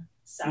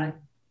inside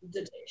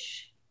the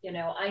dish.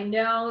 I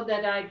know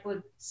that I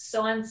put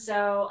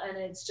so-and-so and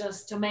it's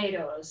just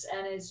tomatoes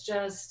and it's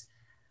just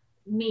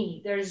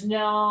me. There's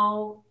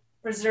no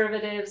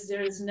preservatives,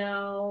 there's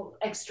no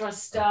extra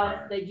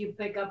stuff that you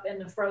pick up in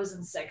the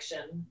frozen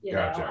section,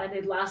 and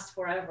it lasts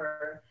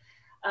forever.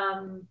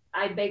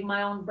 I bake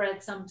my own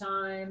bread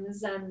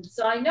sometimes, and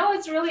so I know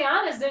it's really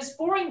honest. There's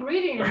 4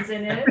 ingredients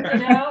in it, We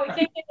can't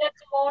get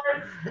more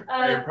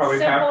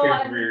simple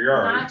and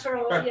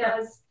natural,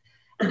 yes.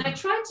 And I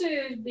try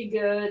to be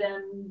good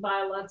and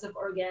buy lots of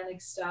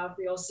organic stuff.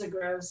 We also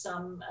grow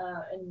some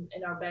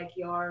in our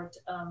backyard.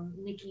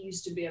 Nikki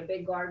used to be a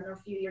big gardener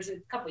a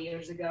couple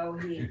years ago.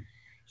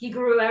 He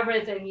grew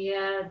everything. He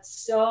had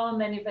so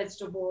many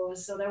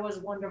vegetables, so that was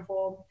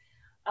wonderful.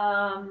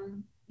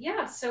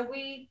 Yeah, so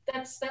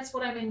that's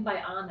what I mean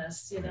by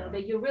honest,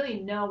 that you really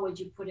know what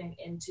you're putting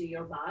into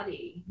your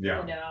body,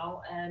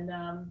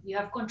 and you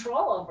have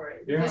control over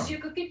it because you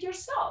cook it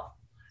yourself.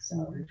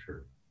 So very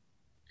true.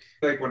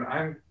 Like when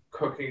I'm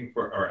cooking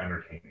or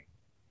entertaining,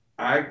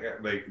 I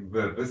like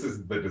this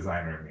is the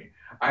designer in me.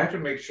 I have to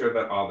make sure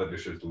that all the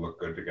dishes look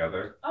good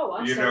together. Oh,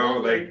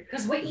 absolutely.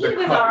 Because we eat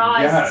with our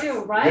eyes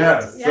too, right?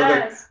 Yes.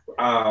 Yes. So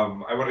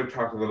I want to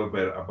talk a little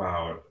bit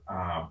about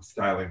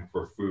styling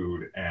for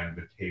food and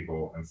the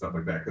table and stuff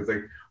like that. Because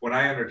like when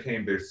I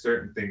entertain, there's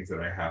certain things that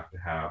I have to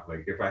have.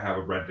 Like if I have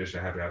a red dish,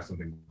 I have to have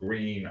something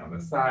green on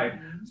the side,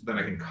 so then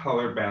I can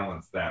color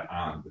balance that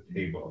on the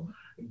table.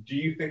 Do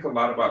you think a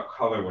lot about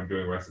color when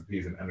doing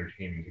recipes and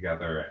entertaining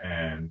together?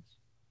 And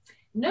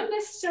not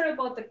necessarily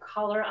about the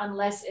color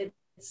unless it's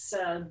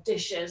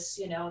dishes,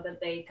 that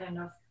they kind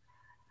of,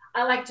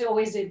 I like to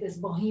always do this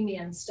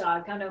Bohemian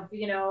style, kind of,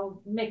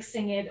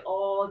 mixing it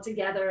all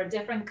together,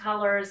 different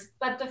colors.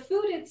 But the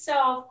food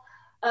itself,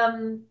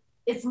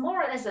 it's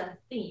more as a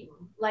theme.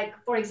 Like,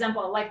 for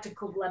example, I like to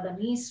cook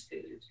Lebanese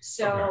food.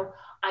 So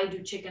I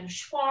do chicken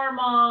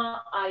shawarma,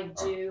 I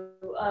do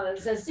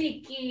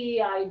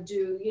tzatziki, I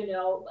do,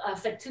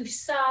 fattoush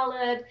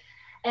salad.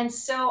 And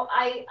so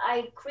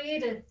I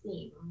create a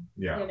theme,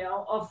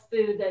 of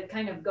food that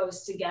kind of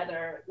goes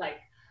together, like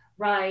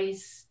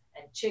rice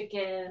and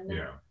chicken,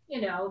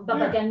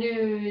 baba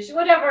ganoush,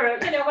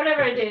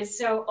 whatever it is.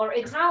 So, or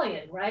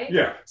Italian, right?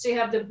 Yeah. So you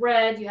have the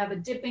bread, you have a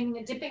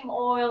dipping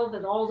oil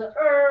with all the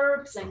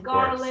herbs and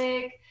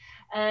garlic,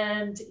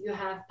 and you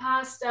have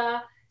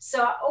pasta.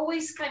 So I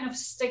always kind of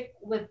stick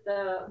with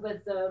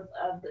the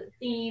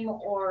theme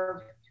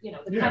or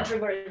the country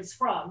where it's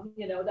from,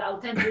 the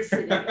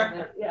authenticity of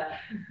it. Yeah.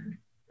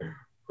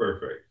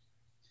 Perfect.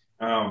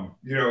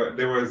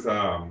 There was,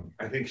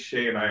 I think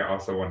Shay and I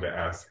also wanted to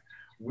ask,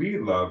 we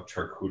love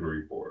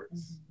charcuterie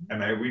boards.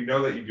 And we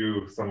know that you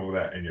do some of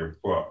that in your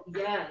book.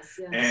 Yes.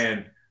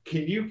 And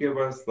can you give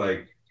us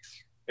like,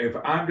 if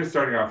I'm just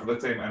starting off,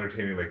 let's say I'm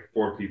entertaining like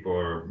 4 people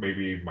or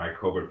maybe my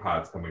COVID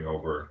pod's coming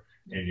over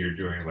and you're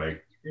doing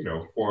like,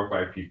 4 or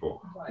 5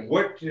 people. Right.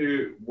 What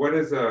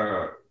does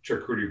a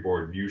charcuterie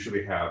board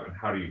usually have and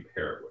how do you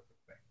pair it with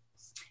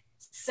things?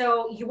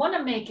 So you want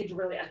to make it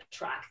really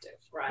attractive,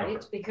 right?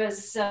 Okay.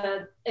 Because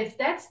if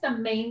that's the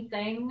main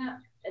thing,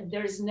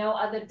 there's no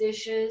other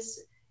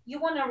dishes, you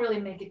want to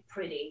really make it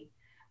pretty.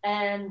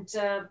 And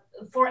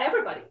for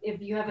everybody, if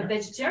you have a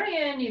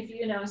vegetarian,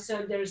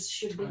 so there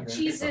should be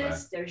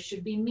cheeses, there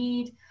should be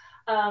meat.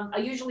 I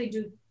usually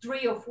do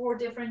 3 or 4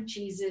 different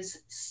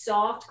cheeses,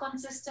 soft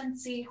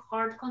consistency,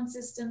 hard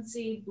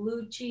consistency,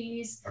 blue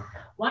cheese.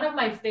 Okay. One of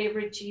my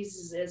favorite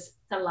cheeses is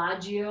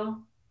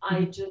Tallagio.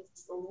 I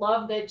just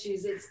love that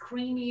cheese. It's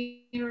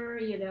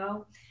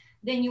creamier,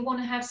 Then you want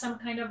to have some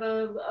kind of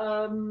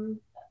a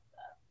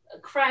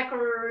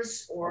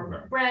crackers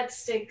or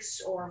breadsticks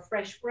or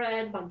fresh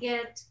bread,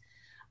 baguette.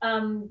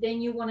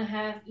 Then you want to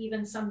have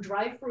even some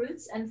dry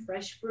fruits and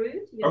fresh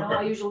fruit.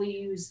 I usually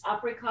use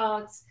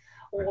apricots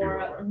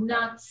or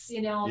nuts,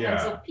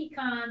 kinds of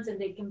pecans, and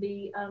they can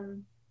be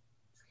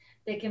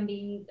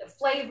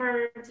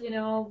flavored,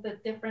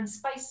 with different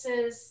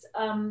spices.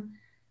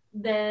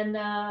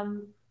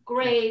 Then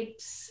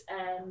grapes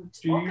and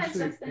all kinds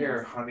of things. Do you usually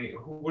pair honey?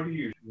 What do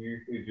you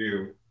usually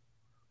do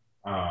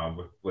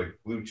with like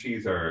blue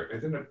cheese? Or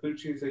isn't it blue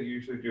cheese that you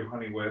usually do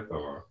honey with?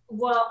 Or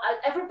well,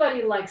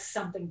 everybody likes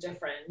something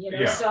different,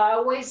 So I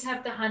always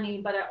have the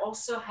honey, but I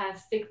also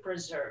have fig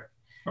preserve.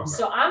 Okay.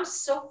 So I'm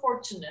so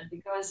fortunate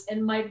because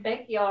in my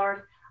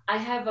backyard, I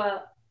have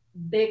a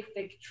big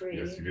fig tree.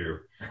 Yes, you do.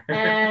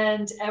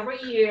 And every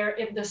year,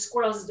 if the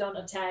squirrels don't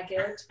attack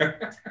it,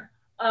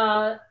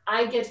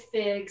 I get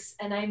figs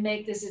and I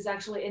make, this is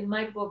actually in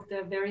my book,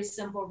 the very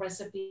simple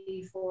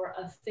recipe for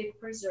a fig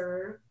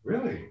preserve.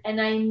 Really?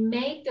 And I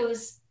make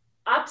those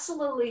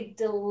absolutely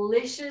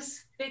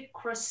delicious fig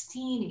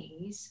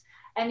crostinis.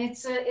 And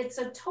it's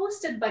a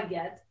toasted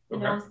baguette,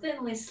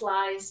 thinly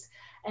sliced.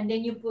 And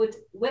then you put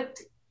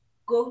whipped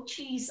goat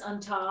cheese on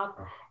top,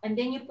 and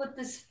then you put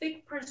this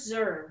fig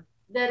preserve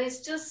that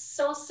is just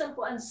so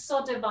simple and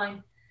so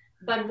divine.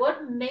 But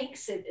what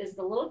makes it is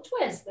the little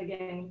twist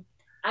again.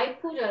 I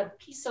put a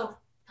piece of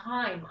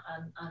thyme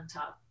on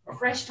top,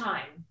 fresh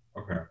thyme,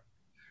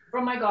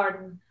 from my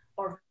garden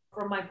or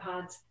from my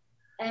pots,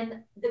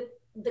 and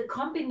the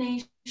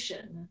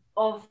combination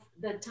of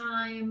the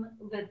thyme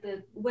with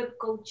the whipped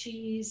goat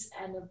cheese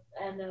and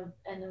a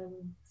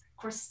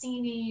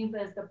crostini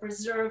with the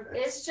preserve.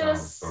 It's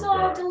just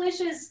so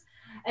delicious.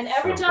 And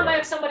every time I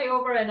have somebody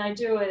over and I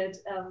do it,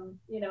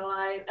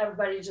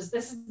 everybody just,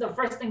 this is the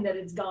first thing that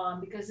it's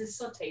gone because it's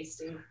so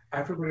tasty.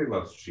 Everybody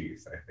loves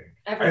cheese, I think.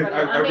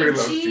 Everybody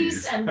loves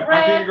cheese and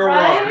bread,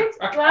 right?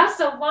 Glass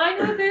of wine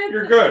with it.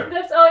 You're good.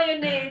 That's all you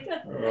need.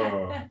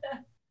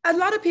 A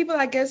lot of people,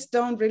 I guess,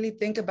 don't really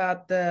think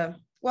about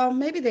well,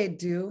 maybe they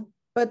do,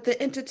 but the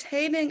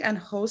entertaining and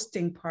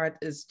hosting part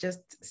is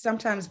just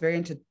sometimes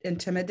very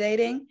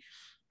intimidating.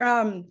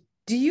 Um,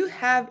 do you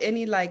have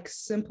any like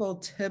simple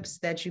tips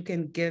that you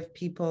can give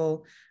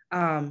people?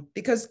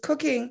 Because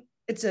cooking,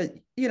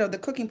 the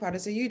cooking part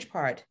is a huge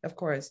part, of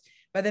course,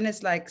 but then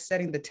it's like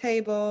setting the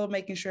table,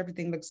 making sure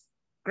everything looks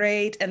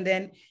great, and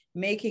then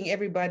making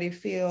everybody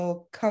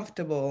feel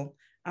comfortable.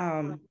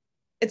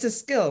 It's a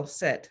skill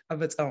set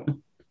of its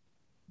own.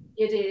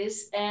 It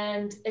is,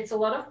 and it's a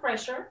lot of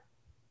pressure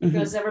Mm-hmm.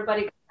 because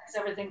everybody expects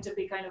everything to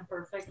be kind of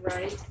perfect,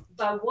 right?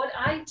 But what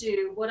I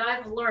do, what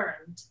I've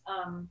learned,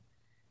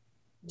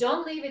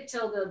 don't leave it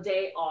till the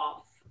day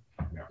off.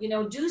 Yeah. You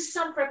know, do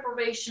some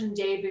preparation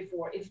day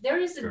before. If there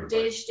is a Good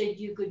dish that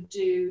you could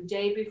do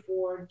day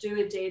before, do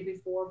it day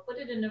before, put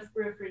it in the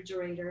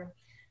refrigerator,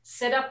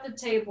 set up the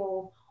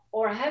table,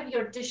 or have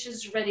your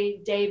dishes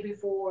ready day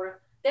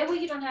before. That way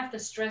you don't have to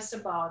stress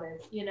about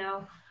it, you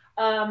know.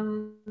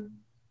 Um,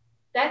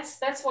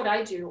 that's what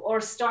I do. Or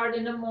start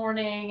in the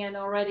morning and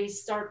already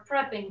start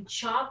prepping,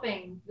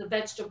 chopping the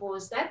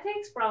vegetables. That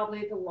takes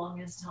probably the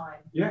longest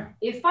time. Yeah.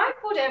 If I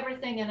put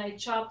everything and I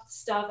chop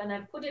stuff and I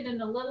put it in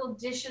the little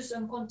dishes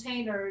and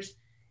containers,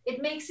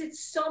 it makes it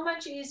so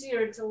much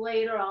easier to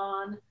later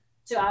on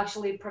to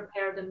actually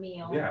prepare the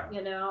meal. Yeah.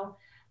 You know?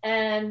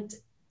 And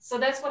so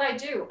that's what I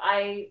do.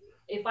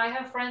 If I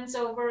have friends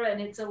over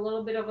and it's a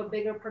little bit of a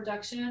bigger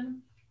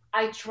production,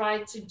 I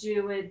try to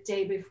do it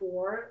day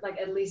before, like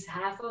at least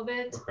half of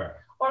it, Okay.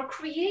 or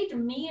create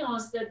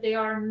meals that they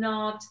are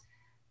not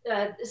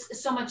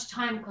so much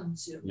time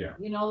consuming. Yeah.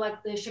 You know,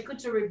 like the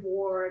charcuterie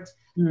board.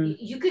 Mm.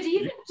 You could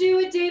even do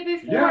it day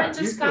before and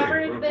just easily. cover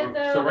it with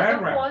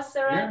Saran wrap.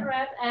 saran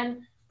wrap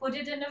and put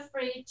it in the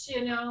fridge,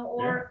 you know,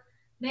 or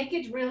make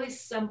it really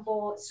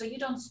simple so you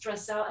don't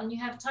stress out and you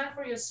have time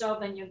for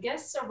yourself and your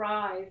guests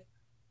arrive.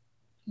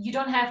 You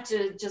don't have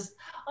to just,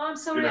 oh, I'm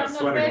sorry, I'm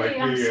not ready.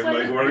 Like I'm me and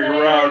sweating. like running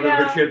around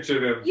in the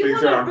kitchen and You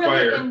things want are to on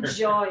really fire.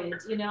 enjoy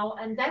it, you know,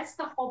 and that's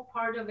the whole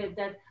part of it,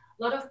 that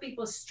a lot of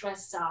people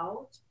stress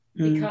out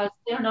Mm. because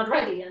they're not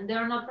ready and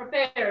they're not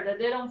prepared and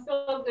they don't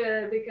feel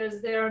good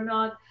because they're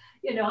not,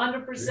 you know,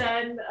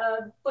 100%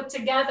 put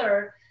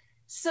together.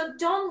 So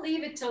don't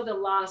leave it till the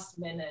last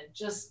minute.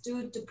 Just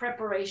do the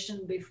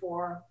preparation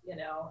before, you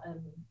know,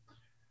 and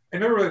I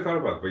never really thought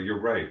about it, but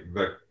you're right.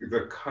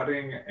 The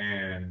cutting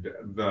and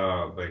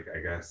the, like, I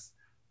guess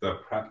the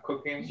prep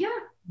cooking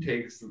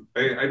takes,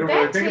 I don't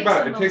really think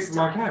about it. It takes a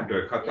long time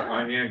to cut the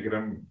onion, get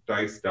them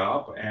diced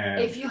up,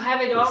 and if you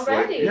have it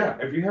already.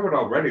 if you have it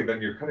already,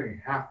 then you're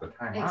cutting half the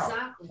time out.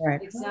 Exactly.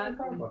 Right.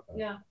 Exactly.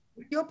 Yeah.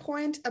 Your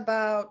point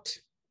about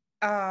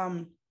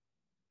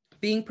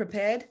being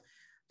prepared,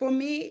 for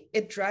me,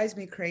 it drives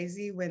me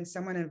crazy when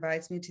someone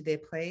invites me to their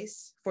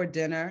place for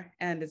dinner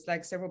and it's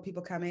like several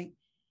people coming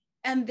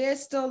and they're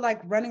still like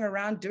running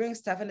around doing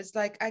stuff. And it's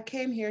like, I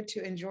came here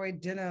to enjoy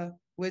dinner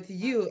with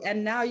you.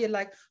 And now you're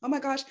like, oh my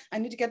gosh, I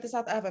need to get this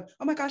out the oven.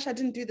 Oh my gosh, I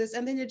didn't do this.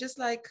 And then you're just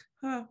like,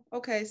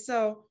 okay,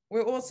 so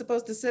we're all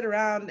supposed to sit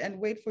around and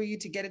wait for you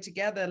to get it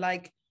together.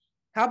 Like,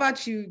 how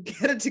about you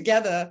get it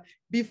together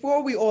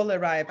before we all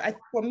arrive?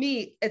 For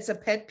me, it's a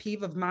pet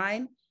peeve of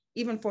mine.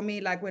 Even for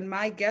me, like when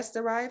my guests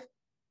arrive,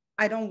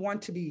 I don't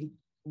want to be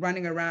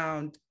running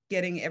around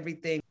getting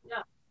everything.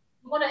 Yeah.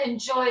 You want to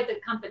enjoy the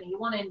company. You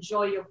want to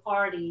enjoy your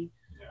party,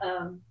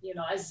 you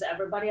know, as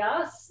everybody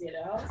else, you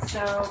know.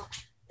 So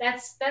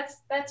that's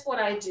what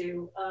I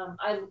do.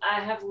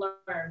 I have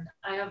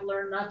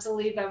learned not to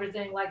leave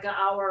everything like an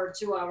hour or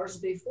 2 hours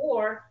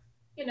before.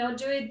 You know,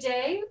 do it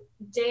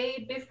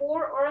day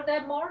before or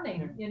that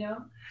morning. You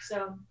know,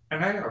 so.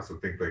 And I also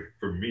think, like,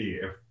 for me,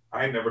 if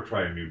I never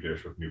try a new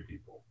dish with new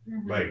people,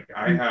 Mm-hmm. like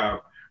I have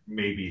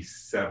maybe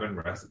 7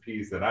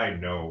 recipes that I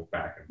know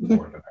back and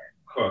forth and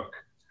I cook.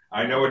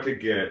 I know what to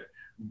get,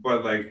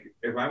 but like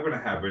if I'm going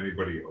to have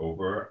anybody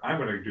over, I'm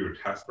going to do a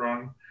test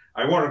run.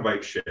 I won't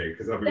invite Shay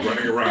because I'll be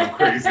running around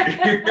crazy.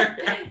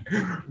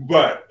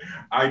 But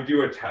I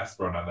do a test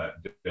run on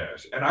that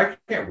dish, and I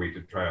can't wait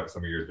to try out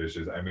some of your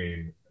dishes. I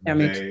mean,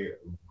 they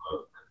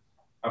look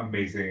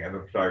amazing, and the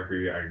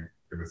photography, I'm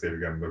going to say it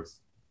again,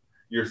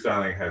 your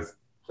styling has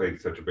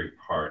played such a big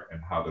part in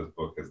how this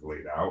book is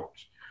laid out.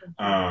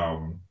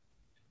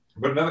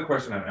 But another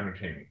question on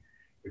entertaining.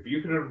 If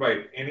you could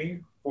invite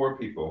any 4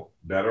 people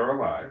that are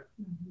alive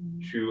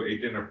to a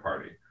dinner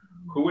party,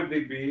 who would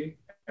they be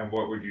and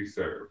what would you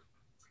serve?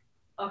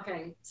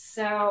 Okay,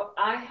 so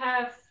I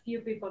have a few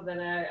people that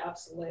I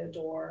absolutely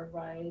adore,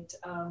 right?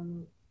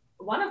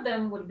 One of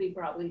them would be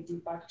probably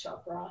Deepak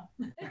Chopra.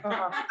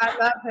 I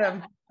love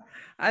him.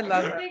 I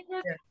love him.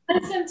 I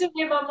listen to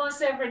him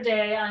almost every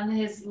day on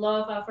his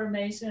love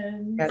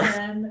affirmations. Yes.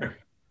 And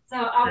so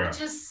I would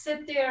just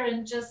sit there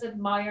and just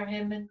admire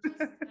him and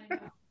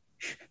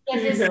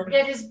just kind of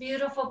get his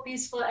beautiful,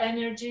 peaceful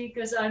energy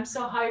because I'm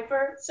so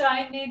hyper. So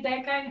I need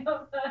that kind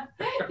of,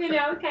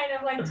 kind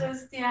of like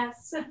just,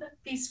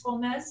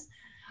 peacefulness.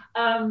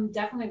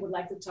 Definitely would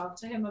like to talk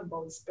to him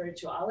about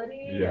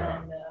spirituality.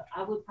 And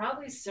I would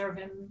probably serve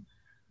him.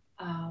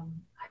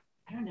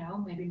 I I don't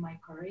know, maybe my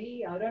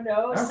curry. I don't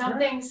know,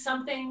 Okay.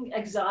 something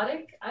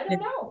exotic. I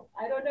don't know.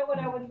 I don't know what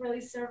I would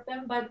really serve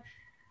them, but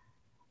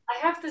I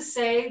have to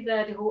say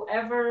that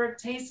whoever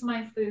tastes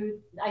my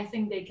food, I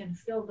think they can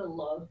feel the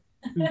love.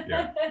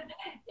 Yeah.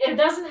 It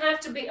doesn't have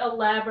to be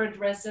elaborate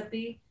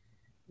recipe,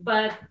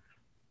 but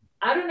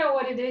I don't know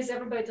what it is.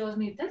 Everybody tells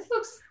me this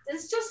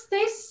just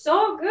tastes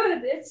so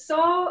good. It's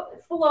so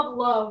full of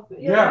love,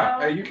 you Yeah,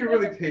 know? you can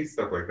really taste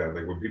stuff like that.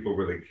 Like when people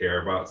really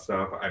care about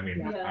stuff. I mean,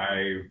 Yeah.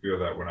 I feel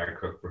that when I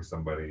cook for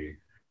somebody,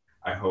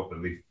 I hope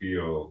that they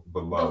feel the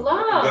The love.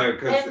 love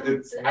Because and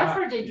it's the not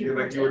effort that you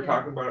like put you were in it.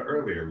 talking about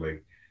earlier.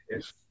 Like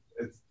it's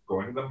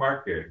going to the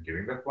market,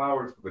 getting the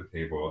flowers for the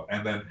table,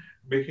 and then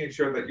making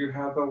sure that you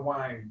have the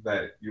wine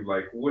that you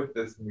like with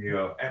this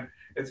meal. And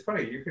it's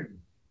funny, you can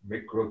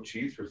make grilled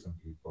cheese for some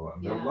people,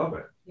 and they'll Yeah. love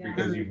it Yeah.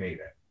 because you made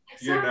it.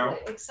 Exactly. You know?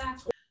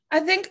 Exactly. I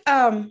think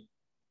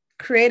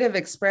creative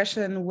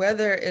expression,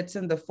 whether it's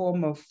in the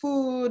form of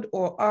food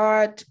or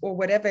art or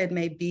whatever it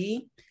may be,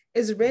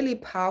 is really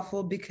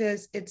powerful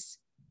because it's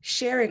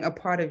sharing a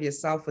part of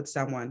yourself with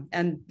someone.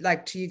 And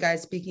like to you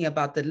guys speaking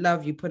about the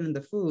love you put in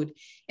the food,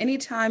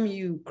 anytime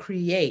you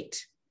create,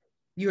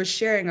 you're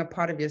sharing a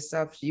part of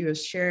yourself, you're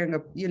sharing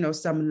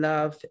some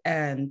love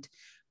and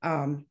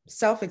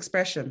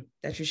self-expression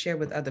that you share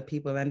with other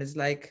people. And it's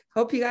like,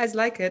 hope you guys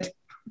like it.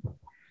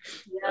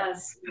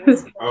 Yes.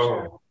 Yes, for sure.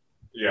 Oh,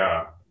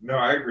 yeah. No,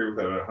 I agree with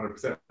that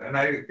 100%. And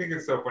I think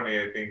it's so funny.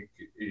 I think,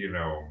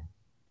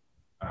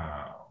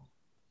 um,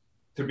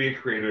 to be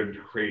creative and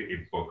to create a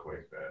book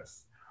like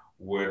this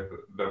with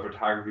the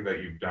photography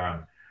that you've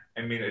done,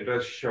 I mean, it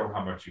does show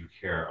how much you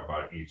care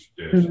about each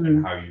dish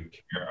and how you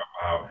care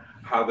about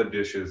how the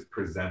dish is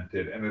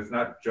presented. And it's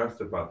not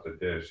just about the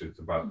dish, it's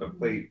about the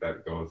plate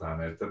that goes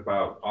on it. It's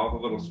about all the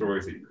little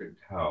stories that you could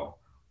tell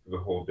the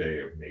whole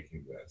day of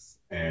making this.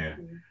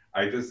 And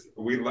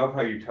we love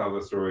how you tell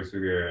the stories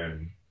here.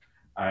 And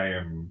I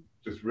am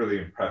just really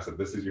impressed that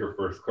this is your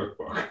first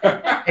cookbook.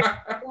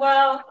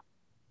 Well,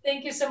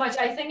 thank you so much.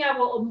 I think I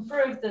will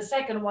improve the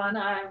second one.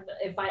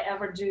 If I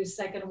ever do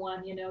second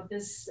one,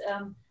 this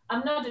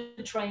I'm not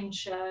a trained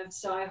chef,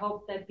 so I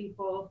hope that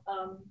people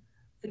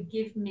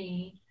forgive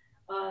me.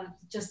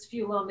 Just a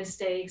few little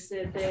mistakes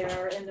that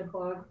there in the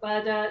book,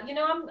 but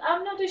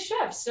I'm not a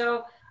chef,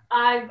 so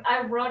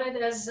I wrote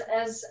it as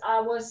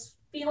I was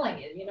feeling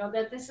it.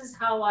 That this is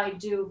how I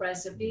do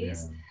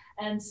recipes,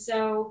 and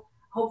so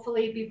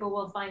hopefully people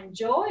will find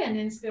joy and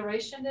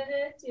inspiration in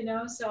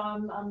it, so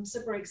I'm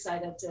super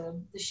excited to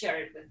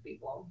share it with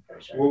people for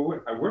sure.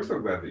 Well, we're so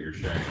glad that you're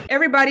sharing.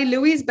 Everybody,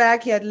 Louis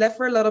back. He had left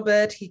for a little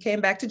bit. He came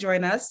back to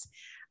join us.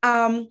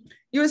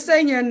 You were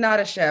saying you're not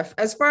a chef.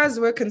 As far as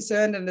we're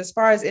concerned, and as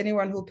far as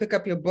anyone who'll pick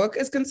up your book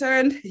is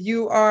concerned,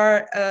 you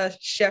are a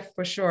chef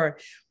for sure.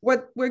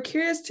 What we're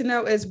curious to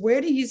know is, where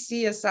do you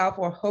see yourself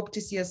or hope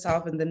to see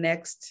yourself in the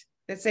next,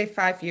 let's say,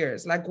 5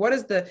 years? Like, what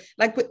is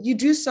what you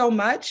do so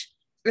much?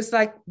 It's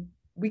like,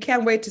 we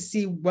can't wait to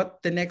see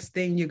what the next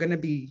thing you're going to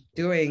be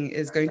doing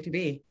is going to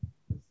be.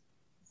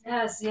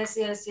 Yes.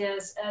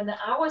 And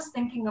I was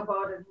thinking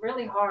about it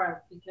really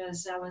hard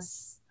because I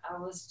was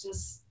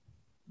just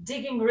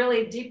digging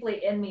really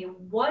deeply in me.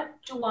 What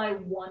do I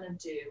want to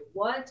do?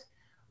 What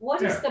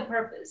is the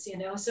purpose?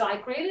 So I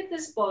created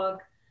this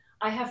book.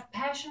 I have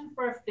passion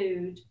for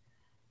food,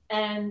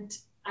 and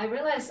I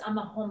realized I'm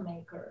a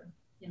homemaker.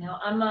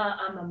 I'm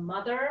a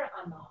mother.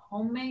 I'm a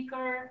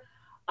homemaker.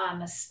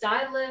 I'm a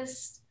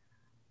stylist.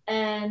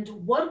 And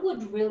what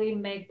would really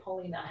make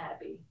Paulina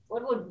happy?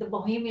 What would the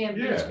Bohemian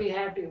Peach be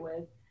happy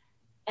with?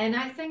 And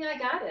I think I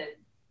got it.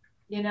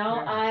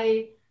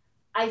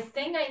 I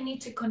think I need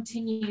to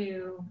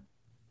continue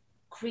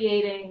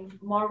creating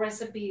more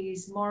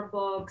recipes, more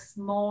books,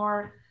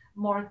 more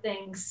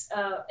things,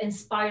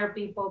 inspire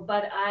people.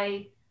 But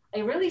I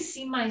really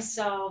see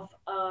myself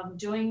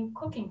doing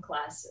cooking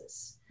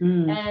classes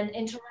and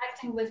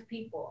interacting with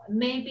people.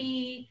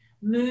 Maybe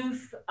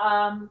move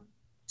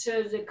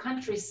to the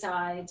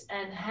countryside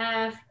and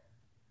have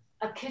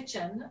a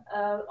kitchen,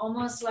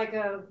 almost like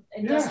a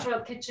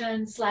industrial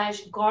kitchen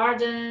 /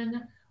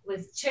 garden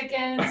with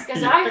chickens,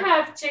 because I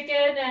have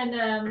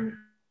chicken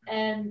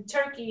and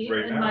turkey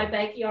in my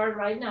backyard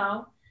right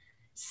now.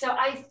 So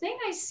I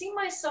think I see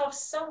myself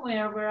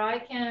somewhere where I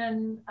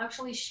can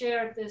actually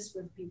share this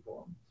with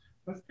people.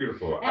 That's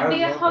beautiful. And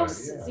be a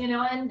host,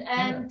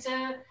 and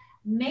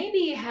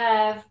maybe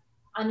have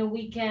on a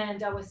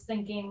weekend, I was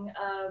thinking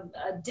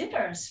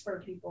dinners for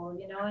people,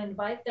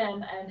 invite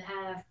them and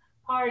have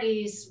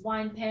parties,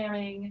 wine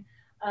pairing,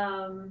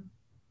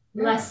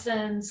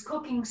 lessons,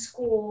 cooking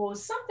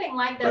schools, something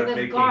like that. With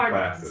making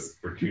gardens. Classes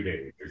for 2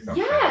 days or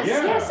something.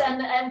 Yes, and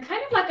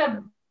kind of like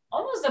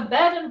almost a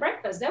bed and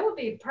breakfast. That would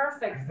be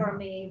perfect for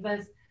me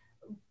with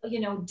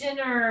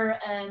dinner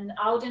and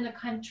out in the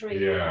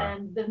country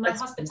and with my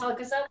hospitality,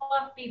 because I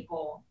love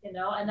people,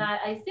 and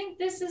I think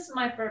this is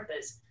my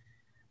purpose.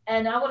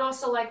 And I would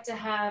also like to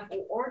have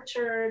an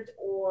orchard,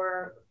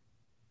 or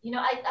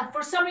I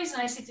for some reason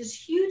I see this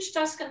huge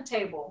Tuscan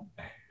table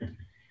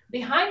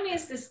behind me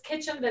is this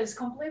kitchen that is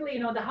completely,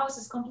 the house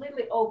is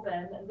completely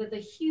open with a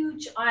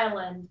huge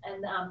island,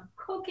 and I'm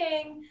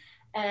cooking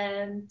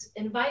and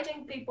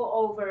inviting people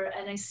over,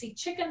 and I see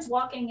chickens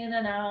walking in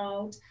and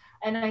out,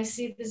 and I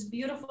see this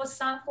beautiful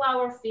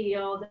sunflower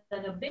field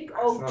and a big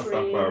oak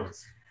tree.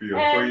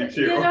 And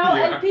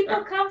Yeah. and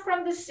people come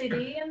from the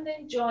city and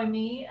they join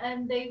me,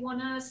 and they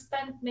want to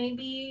spend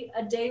maybe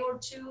a day or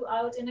two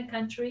out in the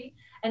country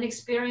and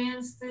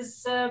experience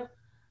this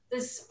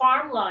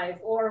farm life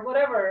or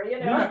whatever.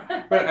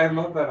 Yeah, but I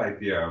love that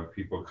idea of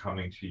people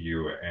coming to you,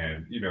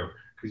 and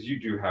because you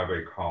do have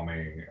a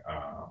calming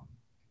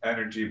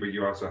energy, but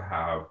you also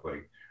have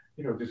like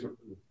just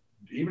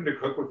even to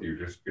cook with you,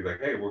 just be like,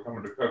 hey, we're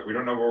coming to cook. We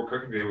don't know what we're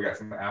cooking today. We got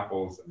some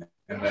apples,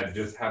 and then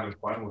just having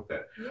fun with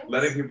it. Yes.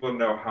 Letting people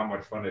know how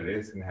much fun it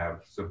is and have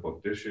simple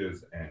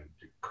dishes and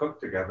to cook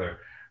together.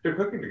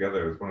 Cooking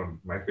together is one of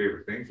my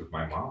favorite things with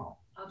my mom.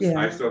 Yeah.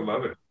 I still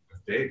love it to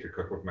this day to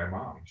cook with my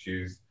mom.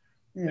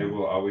 It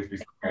will always be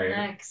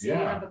you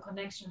have a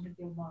connection with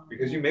your mom.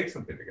 Because you make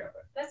something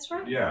together. That's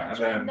right. Yeah. That's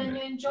right. And then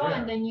you enjoy,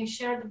 and then you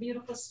share the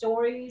beautiful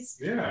stories.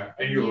 Yeah.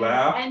 And you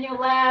laugh. And you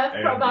laugh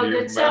and about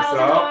you the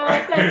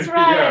childhood. That's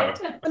right.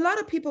 Yeah. A lot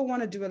of people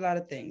want to do a lot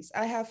of things.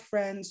 I have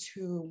friends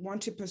who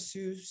want to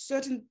pursue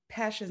certain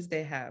passions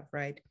they have,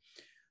 right?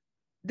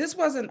 This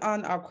wasn't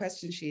on our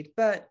question sheet,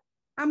 but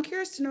I'm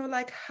curious to know,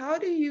 like, how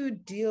do you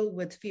deal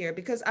with fear?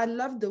 Because I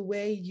love the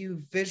way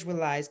you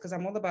visualize, because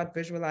I'm all about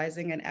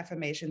visualizing and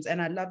affirmations, and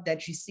I love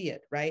that you see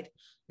it, right?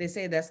 They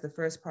say that's the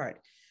first part.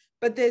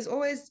 But there's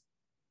always,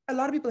 a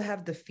lot of people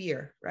have the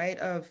fear, right?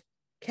 Of,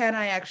 can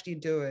I actually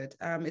do it?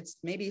 It's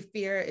maybe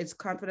fear, it's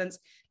confidence.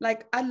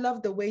 Like, I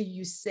love the way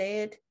you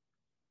say it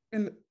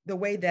in the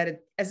way that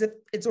it, as if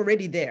it's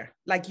already there,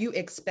 like you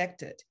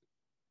expect it.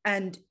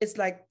 And it's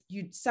like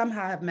you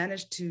somehow have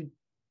managed to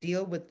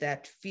deal with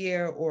that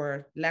fear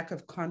or lack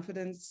of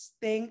confidence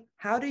thing.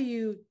 How do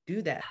you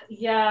do that?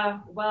 Yeah,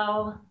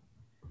 well,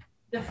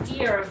 the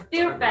fear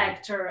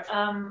factor.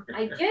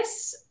 I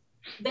guess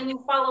then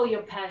you follow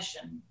your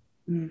passion,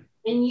 and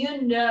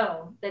you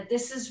know that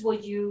this is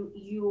what you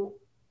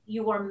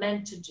are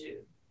meant to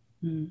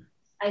do.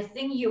 I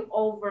think you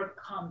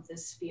overcome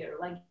this fear.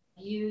 Like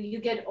you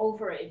get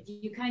over it.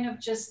 You kind of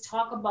just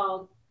talk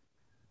about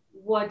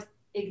what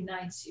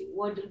ignites you,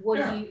 what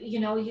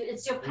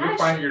it's your passion. You'll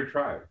find your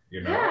tribe,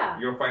 Yeah.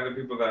 You'll find the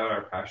people that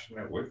are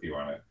passionate with you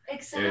on it.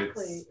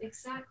 Exactly.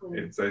 It's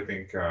I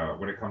think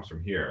when it comes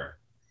from here,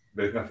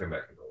 there's nothing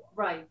that can go wrong.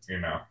 Right.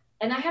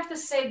 And I have to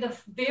say, the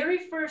very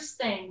first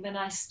thing when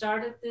I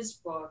started this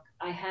book,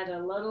 I had a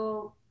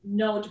little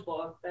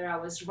notebook where I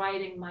was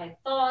writing my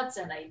thoughts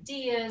and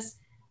ideas,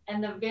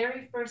 and the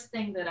very first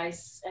thing that I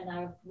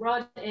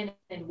wrote in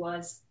it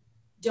was,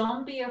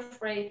 don't be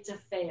afraid to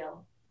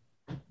fail.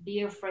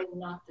 Be afraid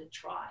not to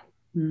try.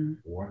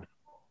 Wonderful.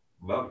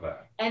 Love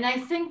that. And I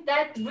think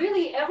that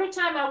really every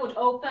time I would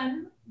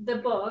open the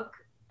book,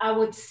 I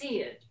would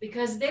see it,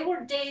 because there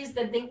were days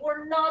that they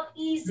were not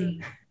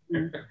easy.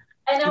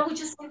 And I would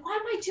just say, why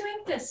am I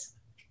doing this?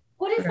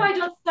 What if I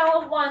don't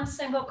sell one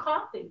single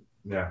copy?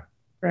 Yeah.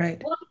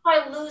 Right. What if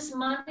I lose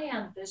money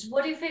on this?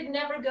 What if it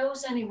never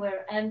goes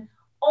anywhere? And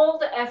all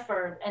the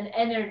effort and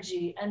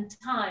energy and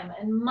time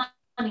and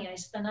money I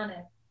spent on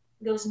it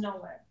goes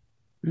nowhere.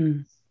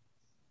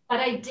 But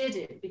I did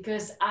it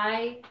because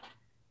I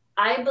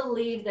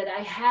believe that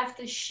I have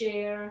to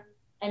share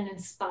and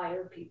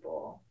inspire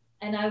people.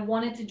 And I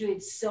wanted to do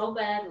it so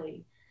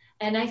badly.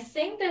 And I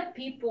think that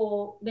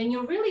people, when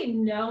you really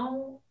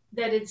know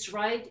that it's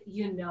right,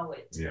 you know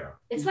it. Yeah.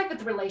 It's like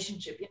with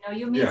relationship,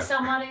 you meet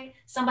somebody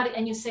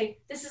and you say,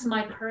 this is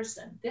my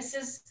person. This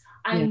is,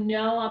 I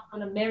know I'm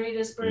going to marry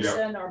this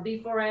person or be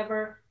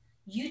forever.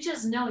 You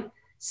just know it.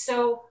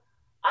 So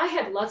I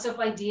had lots of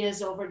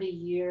ideas over the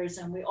years,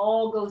 and we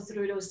all go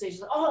through those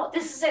stages. Oh,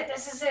 this is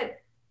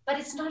it. But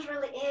it's not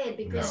really it,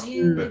 because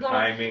you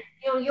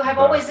have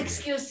always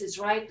excuses,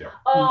 right? Yeah.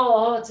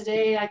 Oh,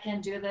 today I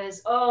can't do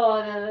this.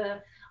 Oh,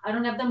 I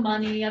don't have the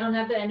money. I don't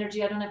have the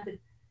energy. I don't have the.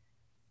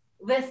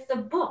 With the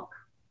book,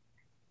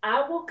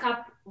 I woke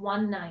up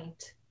one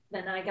night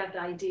when I got the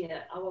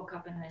idea. I woke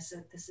up and I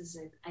said, this is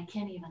it. I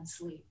can't even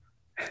sleep.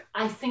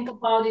 I think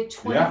about it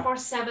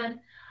 24/7.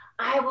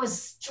 I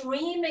was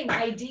dreaming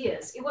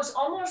ideas. It was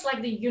almost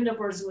like the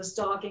universe was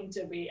talking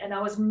to me, and I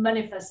was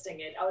manifesting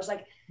it. I was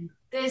like,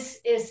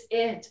 this is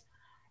it.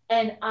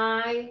 And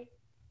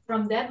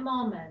from that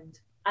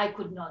moment, I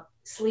could not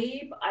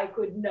sleep. I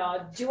could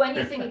not do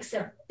anything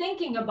except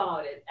thinking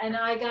about it. And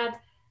I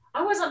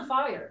was on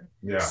fire.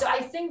 Yeah. So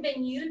I think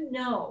when you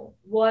know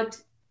what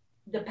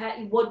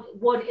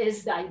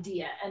is the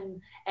idea,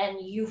 and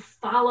you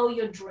follow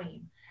your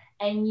dream,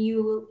 and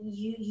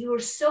you're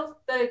so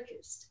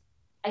focused,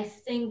 I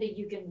think that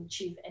you can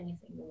achieve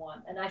anything you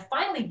want. And I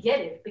finally get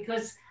it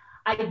because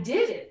I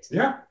did it.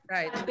 Yeah.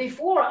 Right.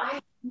 Before I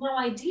had no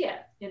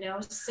idea,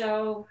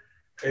 so.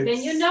 Then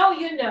you know,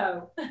 you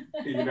know.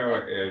 You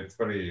know, it's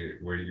funny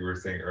what you were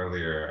saying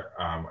earlier.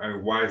 A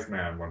wise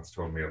man once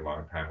told me a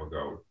long time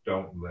ago,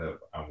 don't live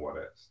on what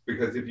ifs.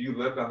 Because if you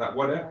lived on that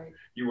what if,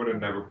 you would have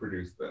never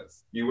produced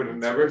this. You would have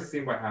never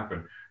seen what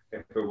happened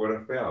if it would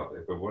have failed,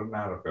 if it would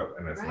not have failed.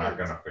 And it's not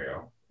going to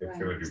fail. It's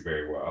going to do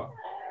very well.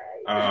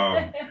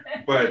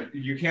 But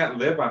you can't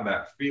live on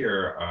that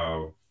fear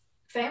of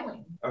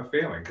failing.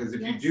 Because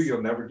if you do,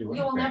 you'll never do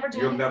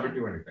anything. You'll never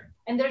do anything.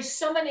 And there's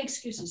so many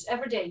excuses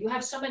every day. You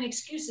have so many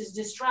excuses,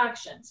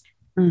 distractions,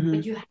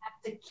 but you have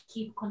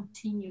to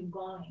continue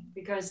going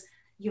because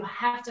you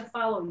have to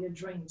follow your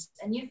dreams.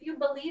 And if you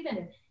believe in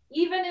it,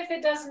 even if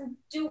it doesn't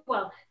do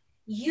well,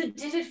 you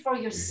did it for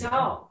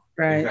yourself.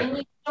 Right. And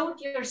you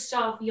showed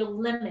yourself your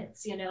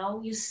limits, you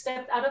know, you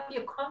stepped out of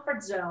your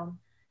comfort zone.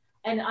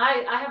 And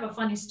I have a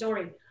funny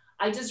story.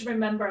 I just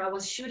remember I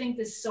was shooting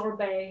this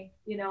sorbet,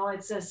 you know,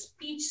 it's a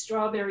peach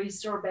strawberry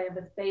sorbet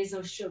with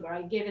basil sugar.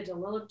 I gave it a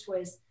little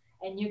twist,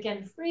 and you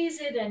can freeze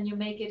it and you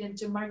make it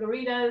into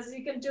margaritas.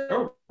 You can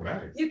do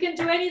you can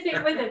do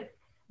anything with it.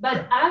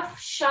 But I've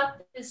shot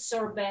this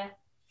sorbet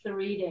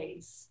 3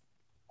 days.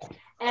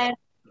 And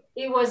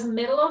it was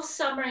middle of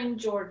summer in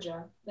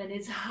Georgia, and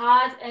it's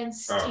hot and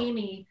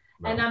steamy.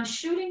 And I'm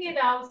shooting it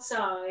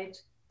outside.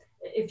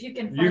 If you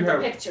can find the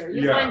picture,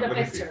 find the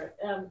picture.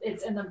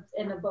 It's in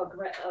the book.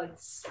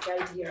 It's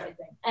right here, I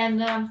think.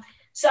 And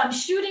so I'm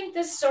shooting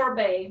this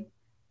sorbet.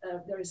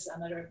 There's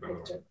another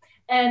picture,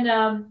 and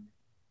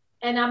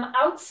I'm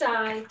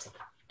outside,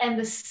 and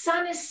the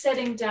sun is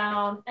setting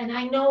down, and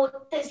I know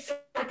there's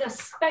like a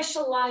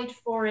special light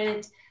for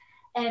it,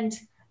 and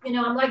you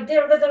know I'm like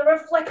there with a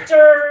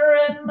reflector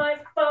and my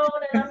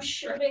phone, and I'm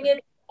shooting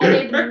it, and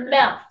it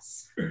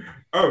melts.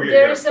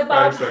 There's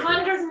about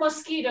 100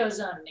 mosquitoes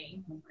on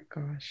me.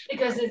 Gosh.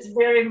 Because it's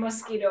very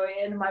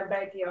mosquito-y in my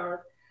backyard.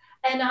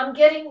 And I'm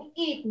getting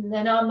eaten,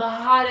 and I'm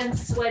hot and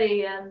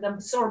sweaty, and the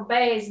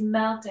sorbet is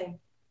melting.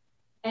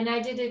 And I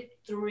did it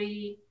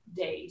 3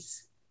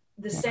 days.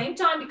 The same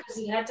time, because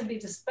it had to be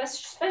the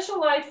special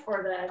light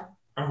for that.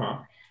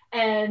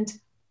 And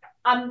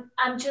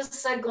I'm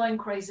just like going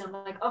crazy. I'm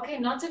like, okay,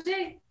 not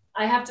today.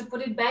 I have to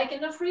put it back in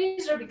the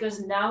freezer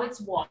because now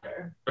it's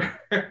water.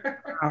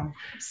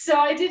 So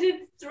I did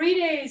it 3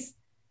 days.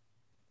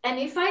 And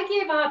if I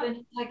gave up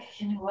and like,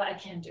 you know what, I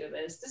can't do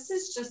this. This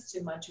is just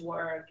too much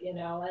work, you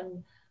know,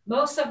 and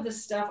most of the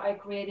stuff I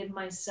created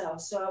myself.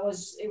 So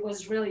it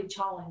was really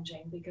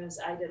challenging because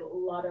I did a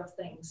lot of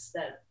things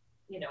that,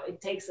 you know,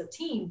 it takes a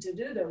team to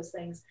do those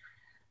things.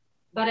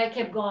 But I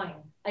kept going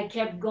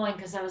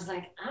because I was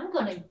like, I'm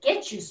going to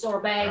get you,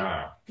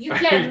 sorbet. You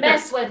can't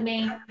mess with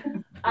me.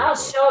 I'll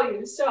show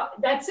you. So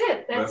that's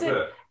it. That's it.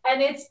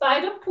 And it's by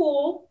the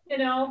pool, you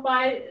know,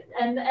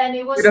 and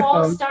it was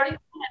all starting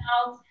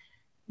out.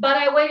 But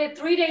I waited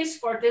 3 days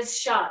for this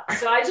shot.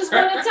 So I just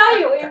want to tell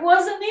you, it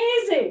wasn't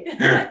easy.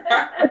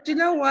 But you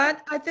know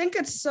what? I think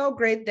it's so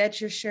great that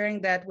you're sharing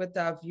that with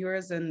our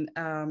viewers and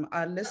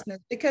our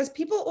listeners, because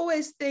people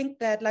always think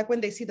that like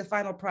when they see the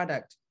final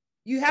product,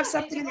 you have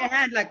something in your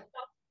hand, like,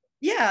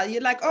 yeah,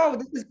 you're like, oh,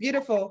 this is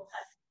beautiful.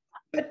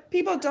 But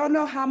people don't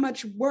know how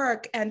much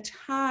work and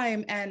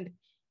time and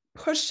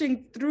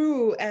pushing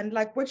through and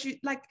like what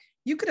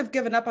you could have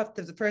given up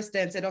after the first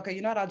day and said, okay,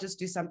 you know what, I'll just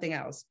do something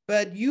else.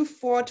 But you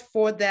fought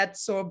for that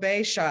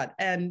sorbet shot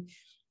and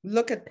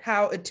look at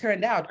how it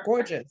turned out.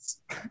 Gorgeous.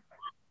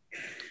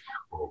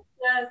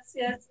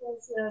 Yes.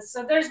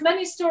 So there's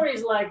many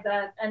stories like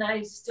that. And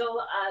I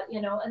still,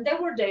 you know, and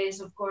there were days,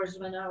 of course,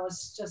 when I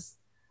was just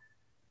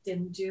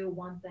didn't do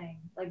one thing.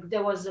 Like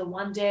there was a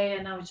one day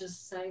and I was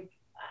just like,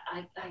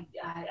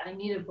 I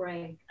need a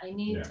break. I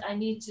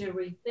need to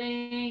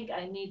rethink.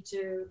 I need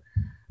to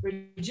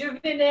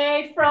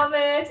rejuvenate from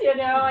it, you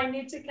know. I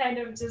need to kind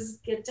of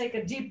just take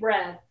a deep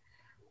breath.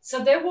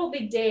 So there will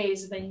be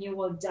days when you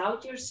will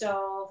doubt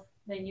yourself,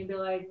 then you'll be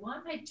like, why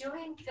am I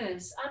doing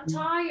this? I'm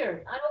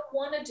tired. I don't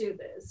want to do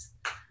this.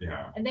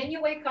 Yeah. And then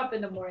you wake up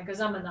in the morning,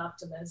 because I'm an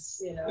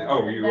optimist, you know.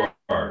 Oh, you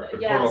are.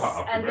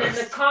 Yes. And then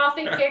the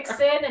coffee kicks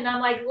in and I'm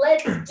like,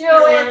 let's do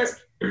it.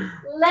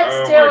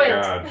 Let's do it. Oh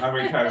my God. How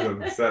many times on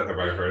the set have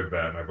I heard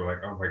that? And I've been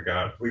like, oh my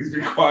God, please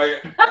be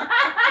quiet.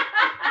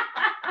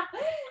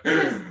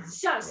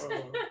 Shush.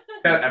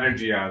 That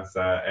energy on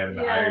set, and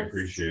I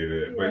appreciate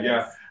it. But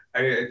yeah,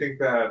 I think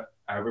that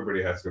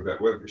everybody has to go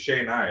that with Shay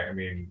and I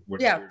mean,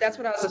 that's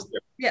what I was.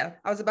 Yeah,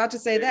 I was about to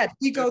say that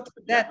we go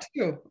through that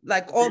too,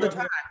 like all the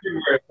time.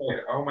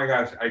 Like, oh my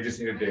gosh, I just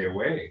need a day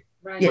away.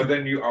 Right. But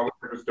then you always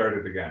have to start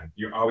it again.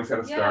 You always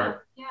have to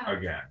start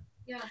again.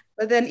 Yeah.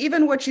 But then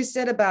even what you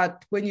said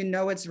about when you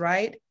know it's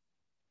right,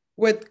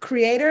 with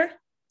creator,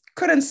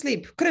 couldn't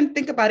sleep, couldn't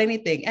think about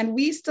anything. And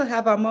we still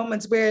have our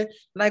moments where,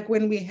 like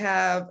when we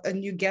have a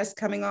new guest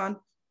coming on,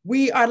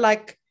 we're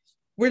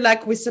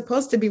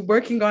supposed to be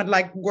working on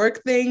like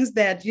work things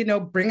that, you know,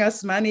 bring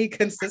us money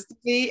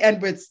consistently,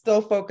 and we're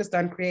still focused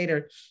on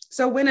creator.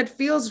 So when it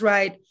feels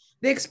right,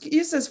 the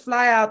excuses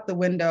fly out the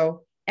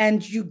window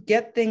and you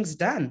get things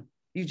done.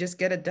 You just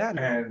get it done.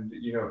 And,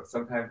 you know,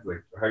 sometimes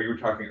like how you were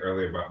talking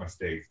earlier about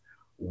mistakes,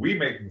 we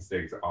make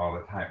mistakes all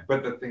the time.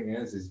 But the thing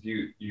is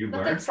you But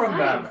learn that's from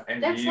life. them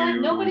and That's you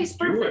life. Nobody's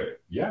do perfect.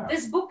 it. Yeah.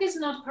 This book is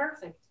not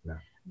perfect. No.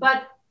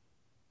 But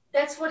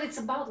that's what it's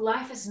about.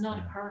 Life is not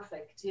Yeah.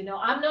 perfect. You know,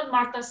 I'm not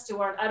Martha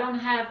Stewart. I don't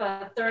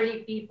have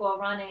 30 people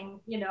running,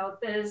 you know,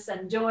 this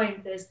and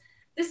doing this.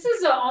 This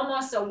is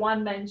almost a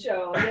one-man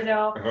show, you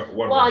know.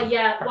 One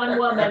One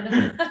woman.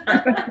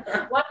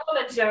 One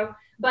woman show.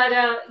 But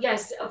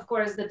yes, of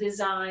course, the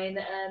design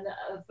and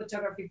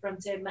photography from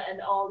Tim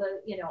and all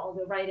the, you know, all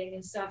the writing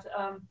and stuff.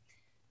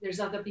 There's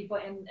other people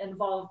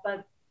involved,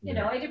 but you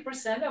know,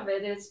 80% of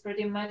it is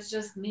pretty much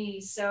just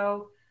me.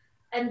 So,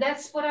 and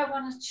that's what I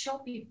want to show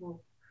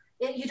people.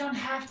 You don't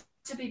have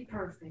to be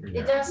perfect.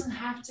 Yeah. It doesn't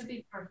have to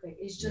be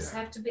perfect. It just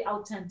have to be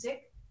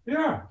authentic.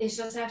 Yeah. It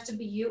just have to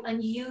be you,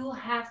 and you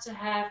have to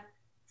have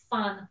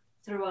fun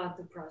throughout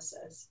the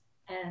process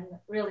and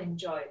really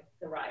enjoy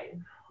the ride,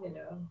 you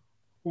know.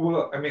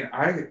 Well, I mean,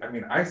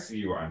 I see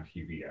you on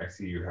TV. I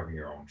see you having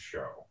your own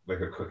show,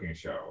 like a cooking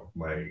show,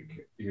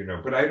 like, you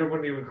know. But I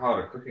wouldn't even call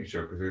it a cooking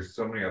show because there's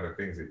so many other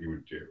things that you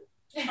would do.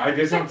 I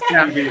just don't see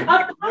you being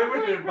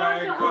limited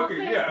by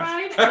cooking.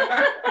 Yes.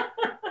 Right?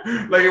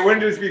 Like, it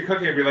wouldn't just be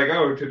cooking. It'd be like,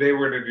 oh, today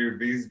we're gonna do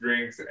these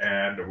drinks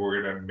and we're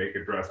gonna make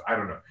a dress. I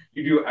don't know.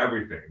 You do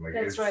everything. Like,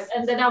 that's right.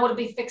 And then I would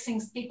be fixing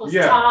people's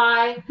Yeah.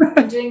 tie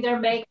and doing their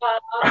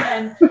makeup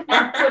and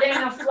putting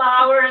the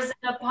flowers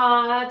in a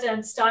pot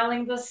and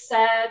styling the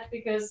set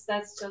because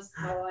that's just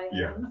how I am.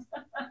 Yeah.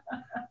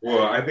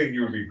 Well, I think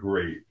you would be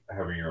great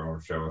having your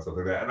own show and stuff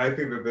like that. And I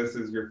think that this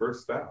is your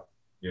first step.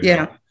 You know?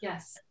 Yeah.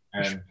 Yes.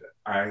 And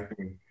I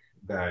think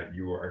that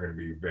you are going to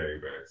be very,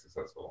 very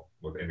successful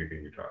with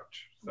anything you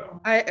touch.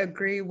 So I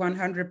agree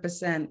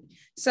 100%.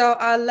 So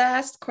our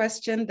last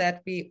question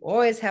that we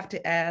always have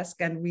to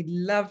ask, and we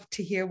love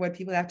to hear what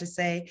people have to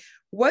say.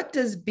 What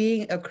does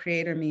being a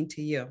creator mean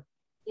to you?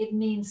 It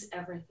means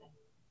everything.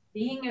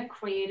 Being a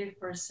creative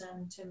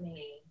person to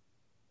me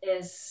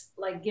is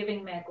like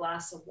giving me a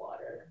glass of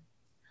water.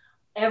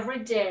 Every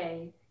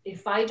day,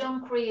 if I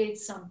don't create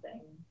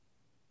something,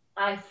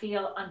 I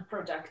feel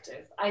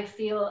unproductive. I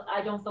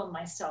don't feel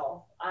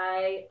myself.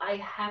 I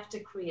have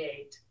to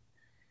create.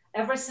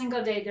 Every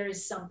single day there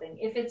is something.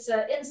 If it's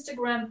an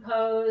Instagram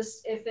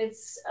post, if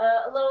it's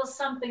a little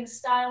something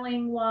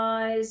styling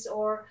wise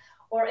or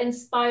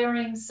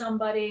inspiring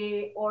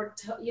somebody or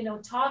you know,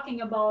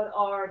 talking about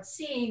art,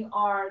 seeing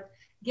art,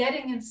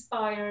 getting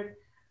inspired.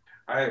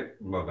 I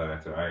love that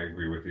answer. I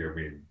agree with you. I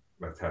mean,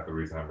 that's half the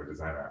reason I'm a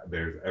designer.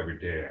 There's every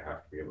day I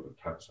have to be able to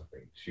touch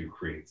something to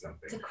create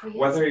something.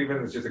 Whether something.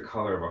 even it's just a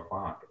color of a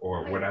font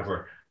or Right.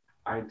 whatever.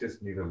 I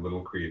just need a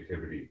little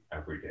creativity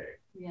every day.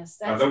 Yes,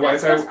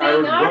 Otherwise, that's I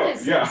would being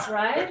artists, yeah.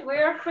 right? We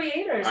are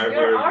creators. I we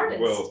are would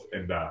artists. wilt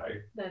and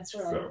die. That's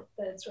right. So.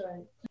 That's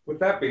right. With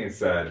that being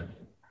said,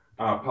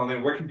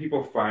 Pauline, where can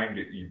people find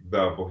the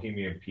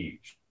Bohemian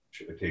Peach,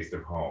 A Taste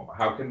of Home?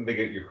 How can they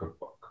get your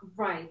cookbook?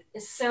 Right.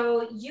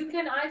 So you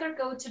can either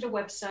go to the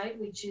website,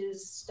 which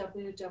is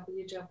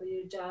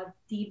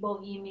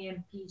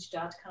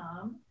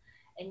www.thebohemianpeach.com,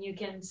 and you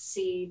can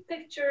see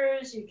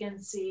pictures, you can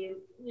see,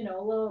 you know,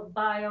 a little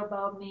bio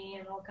about me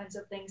and all kinds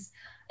of things,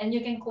 and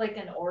you can click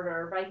and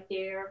order right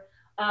there.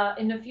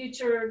 In the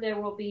future, there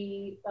will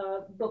be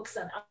books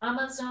on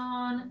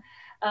Amazon.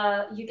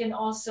 You can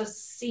also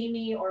see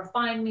me or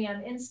find me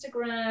on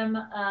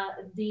Instagram,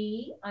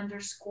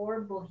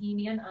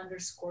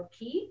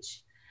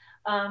 _Bohemian_Peach.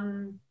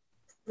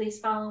 Please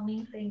follow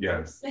me. Thank you.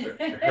 Yes,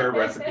 her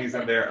recipes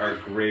in there are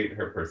great.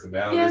 Her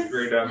personality is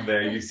great on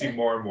there. You see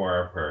more and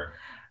more of her.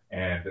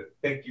 And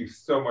thank you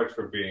so much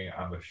for being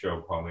on the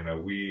show, Paulina.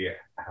 We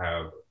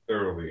have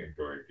thoroughly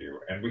enjoyed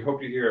you, and we hope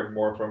to hear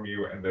more from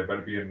you. And there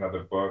better be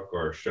another book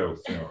or a show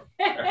soon.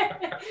 Oh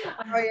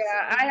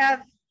yeah, I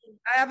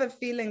have a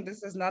feeling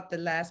this is not the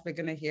last we're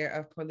gonna hear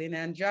of Paulina.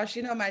 And Josh,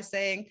 you know my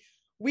saying,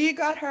 we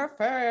got her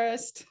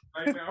first.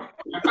 I know.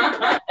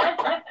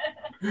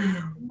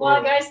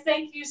 Well, guys,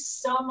 thank you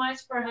so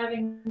much for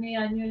having me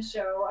on your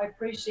show. I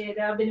appreciate it.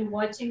 I've been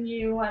watching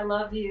you. I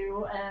love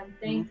you. And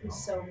thank you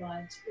so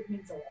much. It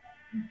means a lot.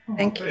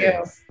 Thank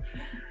you.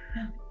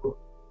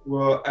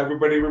 Well,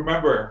 everybody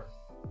remember,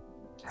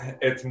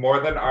 it's more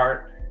than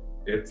art,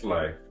 it's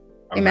life.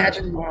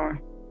 Imagine more.